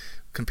and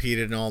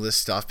competed and all this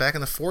stuff back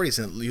in the 40s,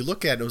 and you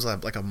look at it, it was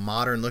like a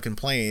modern looking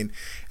plane,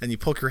 and you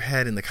poke your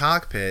head in the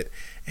cockpit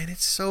and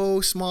it's so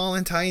small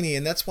and tiny.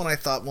 And that's when I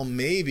thought, well,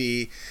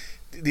 maybe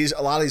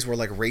a lot of these were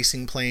like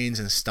racing planes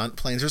and stunt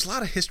planes. There's a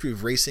lot of history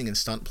of racing and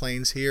stunt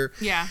planes here.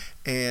 Yeah.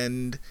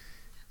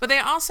 But they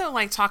also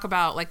like talk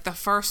about like the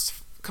first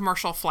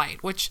commercial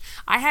flight, which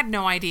I had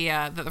no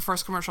idea that the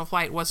first commercial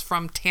flight was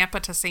from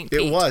Tampa to St. Pete.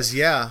 It was,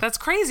 yeah. That's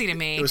crazy to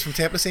me. It was from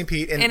Tampa to St.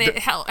 Pete, and it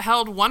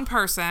held one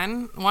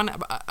person,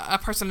 a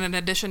person in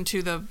addition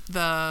to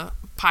the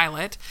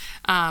pilot,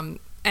 and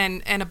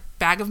a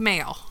bag of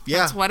mail. Yeah,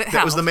 that's what it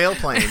held. That was the mail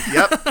plane.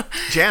 Yep,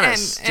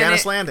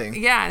 Janice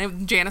Landing. Yeah,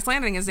 and Janice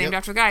Landing is named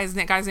after the guy. His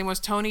guy's name was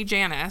Tony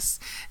Janice,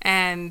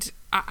 and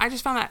I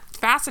just found that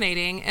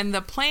fascinating. And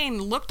the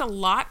plane looked a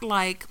lot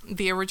like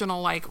the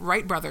original like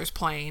Wright brothers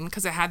plane,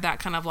 because it had that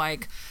kind of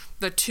like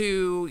the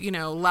two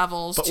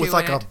levels, but with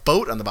like a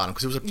boat on the bottom,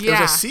 because it was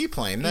a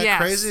seaplane. Isn't that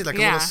crazy? Like a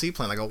little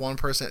seaplane, like a one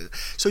person.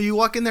 So you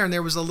walk in there, and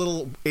there was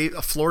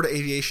a Florida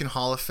Aviation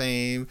Hall of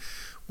Fame,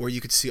 where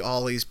you could see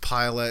all these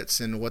pilots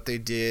and what they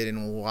did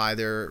and why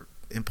they're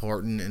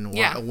important, and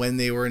when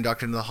they were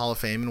inducted into the Hall of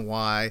Fame, and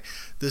why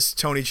this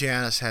Tony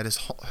Janice had his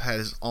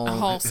own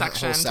whole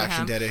section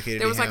dedicated to him.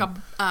 There was like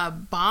a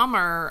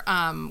bomber,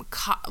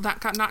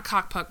 not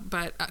cockpit,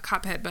 but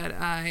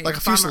like a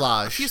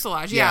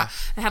fuselage. Yeah.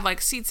 It had like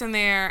seats in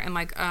there and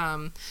like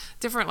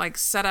different like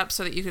setups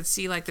so that you could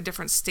see like the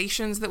different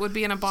stations that would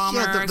be in a bomber.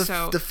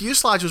 Yeah, the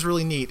fuselage was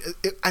really neat.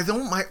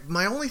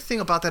 My only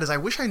thing about that is I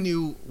wish I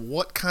knew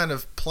what kind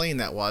of plane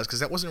that was, because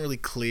that wasn't really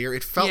clear.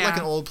 It felt like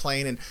an old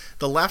plane, and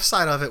the left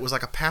side of it was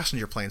like a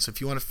passenger plane. So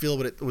if you want to feel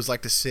what it was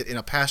like to sit in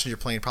a passenger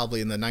plane,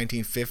 probably in the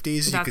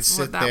 1950s, you could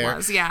sit there.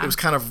 It was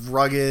kind of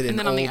rugged and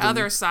then on the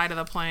other side of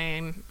the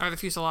plane, or the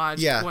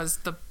fuselage, was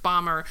the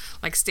bomber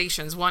like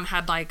stations. One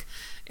had like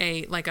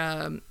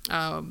a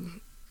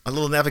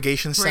little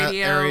navigation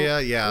radio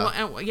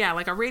area,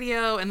 like a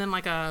radio, and then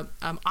like a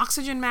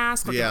oxygen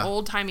mask, like an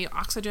old timey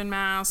oxygen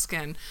mask.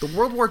 And the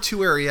World War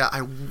II area,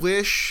 I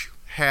wish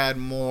had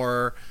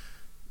more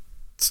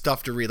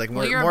stuff to read, like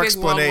more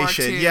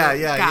explanation.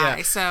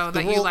 Guy, so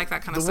that you like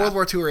that kind of stuff. The World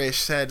War II area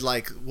said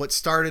like what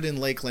started in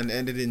Lakeland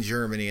ended in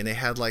Germany, and they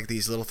had like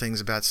these little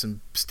things about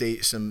some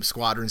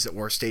squadrons that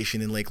were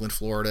stationed in Lakeland,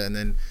 Florida, and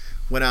then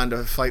went on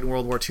to fight in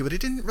World War II. But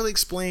it didn't really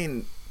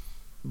explain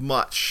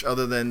much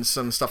other than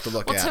some stuff to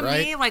look at. To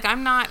me, like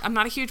I'm not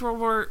a huge World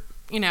War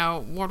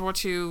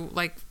II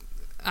like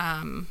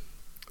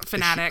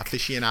fanatic,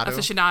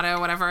 aficionado,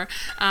 whatever.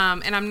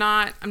 And I'm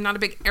not a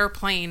big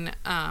airplane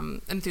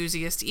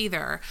enthusiast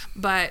either.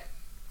 But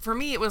for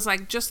me, it was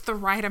like just the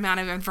right amount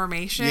of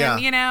information,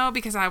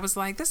 because I was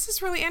like, this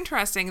is really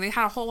interesting. They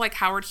had a whole like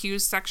Howard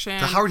Hughes section.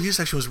 The Howard Hughes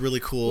section was really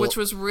cool. Which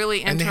was really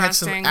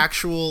interesting. And they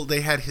had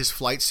they had his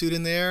flight suit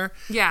in there.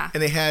 Yeah.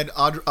 And they had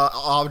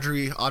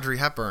Audrey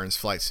Hepburn's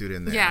flight suit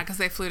in there. Yeah, because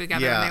they flew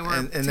together and they were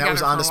and that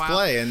was on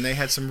display. And they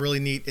had some really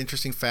neat,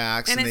 interesting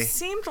facts. And it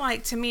seemed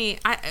like, to me,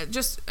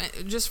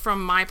 just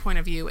from my point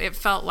of view, it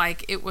felt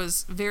like it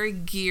was very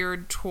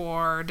geared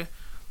toward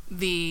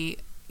the,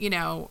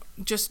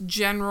 just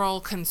general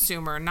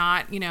consumer,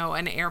 not,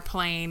 an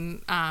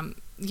airplane,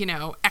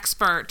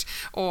 expert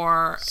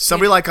or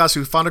somebody like us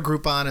who found a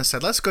Groupon and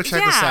said, let's go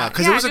check this out.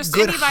 Because it was a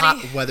good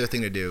hot weather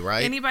thing to do,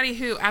 right? Anybody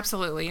who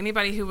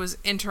was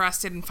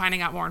interested in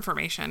finding out more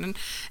information.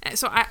 And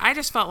so I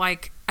just felt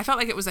like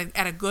it was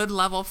at a good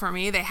level for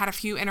me. They had a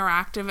few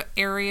interactive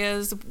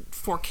areas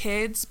for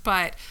kids,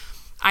 but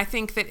I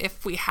think that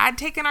if we had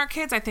taken our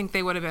kids, I think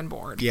they would have been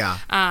bored. Yeah.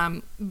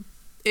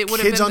 It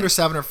would kids under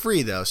 7 are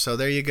free though, so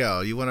there you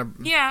go. You want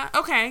to? Yeah.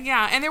 Okay.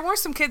 Yeah. And there were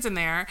some kids in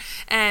there,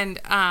 and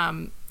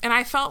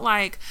I felt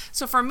like,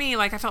 so for me,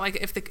 like I felt like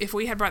if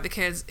we had brought the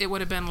kids, it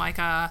would have been like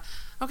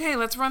okay,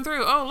 let's run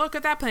through. Oh, look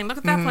at that plane. Look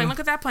at that plane.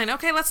 Look at that plane.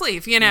 Okay, let's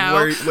leave,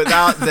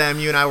 Without them,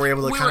 you and I were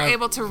able to we were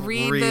able to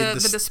read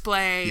the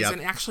displays and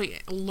actually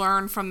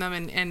learn from them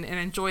and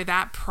enjoy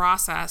that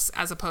process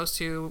as opposed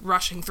to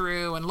rushing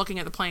through and looking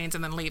at the planes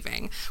and then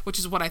leaving, which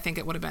is what I think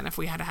it would have been if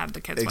we had had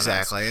the kids with us.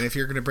 Exactly. And if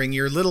you're going to bring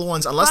your little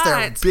ones, unless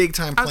they're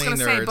big-time plane nerds. I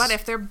was going to say, but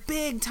if they're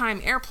big-time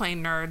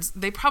airplane nerds,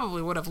 they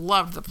probably would have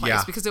loved the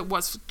place because it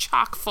was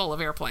chock full of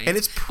airplanes. And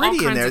it's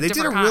pretty in there. They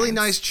did a really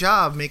nice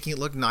job making it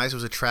look nice. It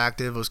was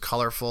attractive. It was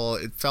colorful.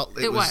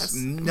 It was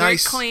nice, very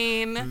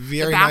clean.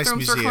 Very the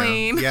bathrooms nice museum. Were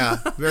clean. Yeah,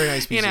 very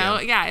nice museum.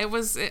 It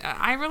was.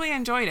 I really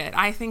enjoyed it.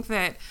 I think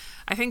that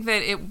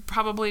it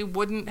probably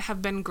wouldn't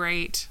have been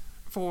great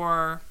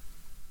for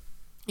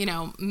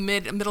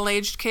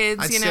middle-aged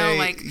kids. I'd say,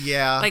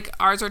 like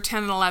ours are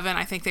 10 and 11.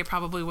 I think they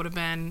probably would have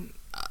been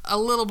a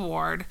little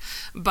bored,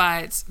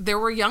 but there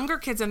were younger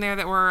kids in there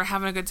that were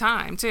having a good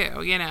time too.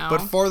 But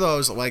for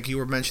those, like you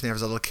were mentioning, there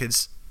was a little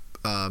kids.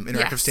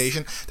 Interactive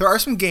station. There are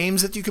some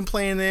games that you can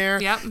play in there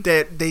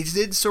that they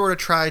did sort of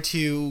try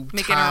to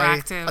make tie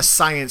interactive. A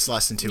science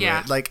lesson to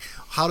it. Like,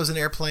 how does an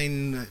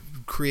airplane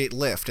create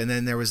lift? And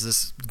then there was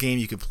this game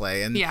you could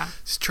play and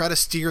try to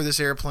steer this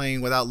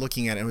airplane without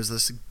looking at it. It was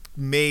this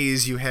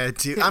maze you had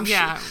to...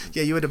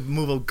 you had to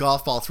move a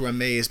golf ball through a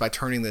maze by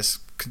turning this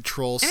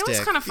control stick. And it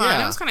was kind of fun.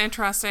 It was kind of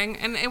interesting.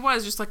 And it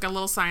was just like a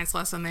little science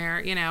lesson there,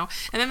 And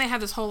then they had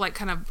this whole like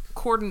kind of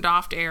cordoned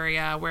off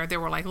area where there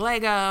were like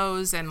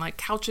Legos and like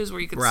couches where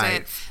you could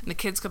sit and the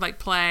kids could like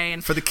play.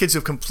 And for the kids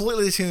who've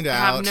completely tuned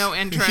out. Have no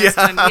interest.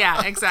 And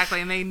exactly.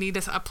 And they need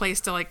a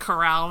place to like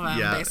corral them,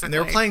 basically. And they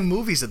were playing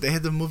movies that they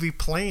had the movie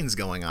Planes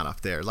going on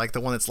up there. Like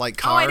the one that's like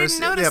Cars. Oh, I didn't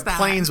notice that.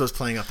 Planes was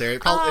playing up there.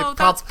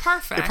 That's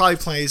perfect. It probably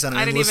plays on an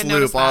endless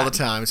loop all the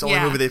time. It's the only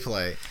movie they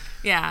play.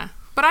 Yeah.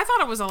 But I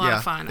thought it was a lot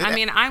of fun. I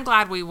mean, I'm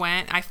glad we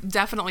went. I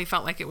definitely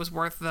felt like it was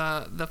worth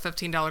the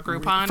 $15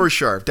 Groupon. For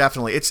sure,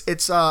 definitely.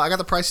 It's I got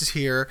the prices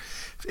here.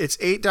 It's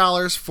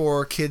 $8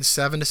 for kids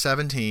 7 to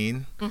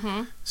 17.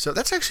 Mm-hmm. So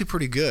that's actually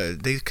pretty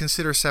good. They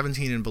consider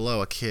 17 and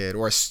below a kid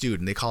or a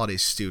student. They call it a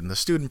student. The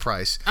student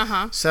price.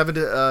 7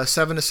 to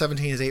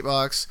 17 is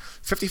 $8.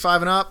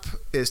 55 and up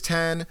is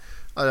 $10.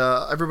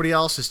 Everybody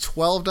else is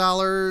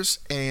 $12,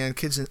 and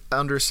kids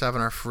under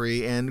 7 are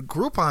free. And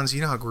Groupons, you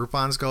know how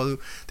Groupons go.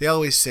 They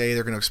always say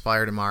they're going to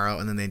expire tomorrow,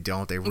 and then they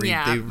don't. They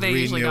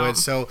renew it.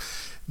 So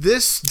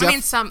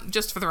some,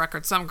 just for the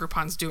record, some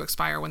Groupons do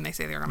expire when they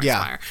say they're going to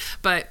expire.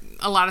 But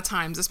a lot of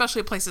times,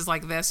 especially places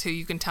like this, who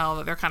you can tell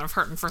that they're kind of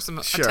hurting for some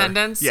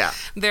attendance,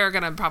 they're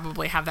going to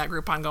probably have that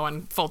Groupon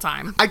going full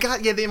time.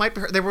 They might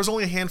be, there was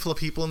only a handful of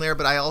people in there,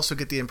 but I also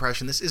get the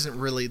impression this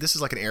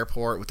is like an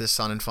airport with this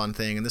Sun and Fun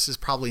thing, and this is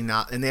probably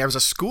not, and there was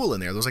a school in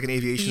there. There was like an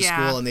aviation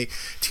school, and they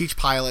teach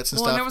pilots and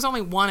stuff. Well, there was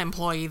only one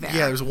employee there.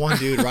 Yeah, there was one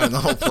dude running the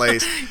whole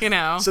place.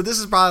 So this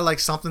is probably like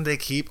something they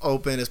keep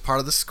open as part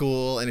of the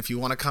school, and if you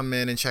want to come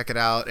in and check it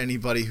out,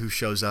 anybody who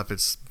shows up,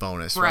 it's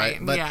bonus,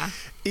 right? But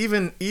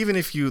even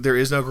if there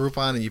is no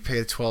Groupon and you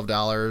pay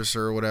 $12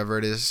 or whatever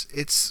it is,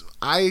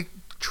 I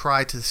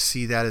try to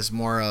see that as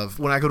more of,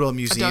 when I go to a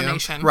museum, a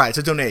donation. Right, it's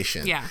a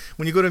donation. Yeah.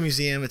 When you go to a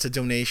museum, it's a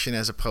donation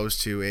as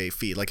opposed to a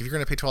fee. Like if you're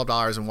going to pay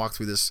 $12 and walk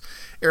through this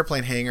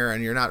airplane hangar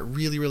and you're not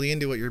really, really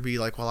into it, you'd be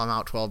like, well, I'm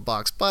out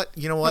 $12. But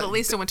you know what? But at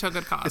least it went to a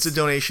good cause. It's a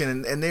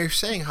donation, and they're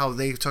saying how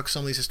they took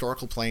some of these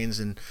historical planes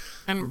and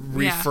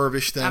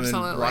refurbished them and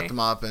brought them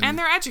up. And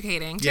they're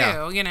educating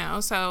too,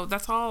 so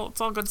it's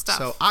all good stuff.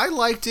 So I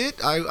liked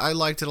it. I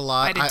liked it a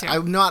lot. I did too. I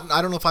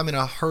don't know if I'm in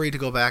a hurry to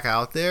go back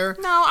out there.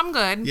 No, I'm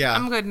good. Yeah.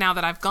 I'm good now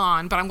that I've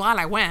gone, but I'm glad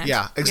I went.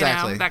 Yeah,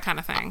 exactly. That kind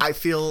of thing. I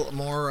feel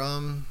more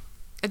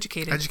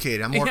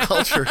educated. I'm more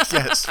cultured,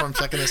 yes, from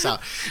checking this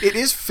out. It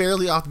is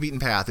fairly off the beaten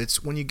path.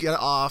 It's when you get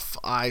off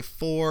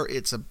I-4,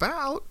 it's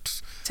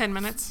about 10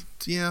 minutes.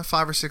 5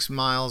 or 6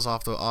 miles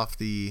off the yeah,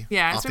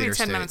 off it's the maybe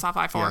interstate. 10 minutes off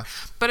I-4. Yeah.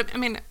 But I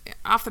mean,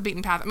 off the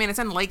beaten path. I mean, it's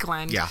in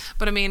Lakeland. Yeah.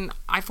 But I mean,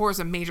 I-4 is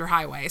a major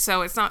highway,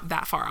 so it's not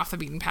that far off the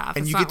beaten path.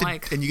 And it's you not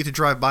get to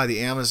drive by the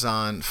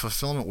Amazon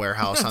fulfillment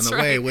warehouse on the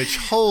right. way, which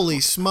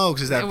holy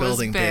smokes is that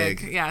building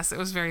big. Yes, it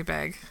was very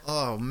big.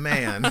 Oh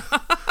man.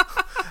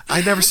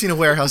 I'd never seen a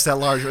warehouse that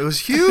large. It was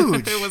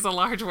huge. It was a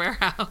large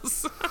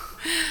warehouse.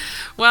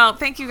 Well,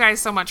 thank you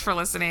guys so much for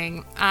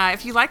listening.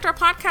 If you liked our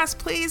podcast,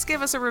 please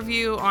give us a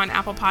review on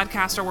Apple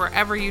Podcasts or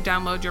wherever you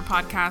download your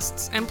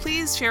podcasts. And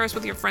please share us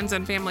with your friends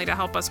and family to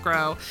help us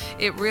grow.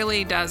 It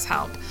really does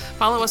help.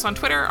 Follow us on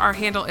Twitter. Our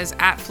handle is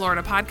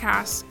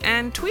 @FloridaPodcasts.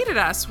 And tweet at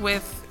us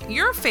with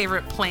your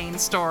favorite plane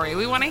story.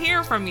 We want to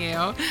hear from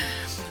you.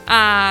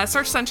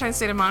 Search Sunshine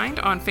State of Mind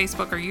on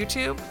Facebook or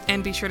YouTube.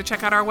 And be sure to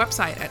check out our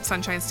website at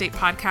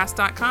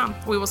sunshinestatepodcast.com.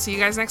 We will see you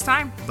guys next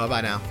time.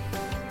 Bye-bye now.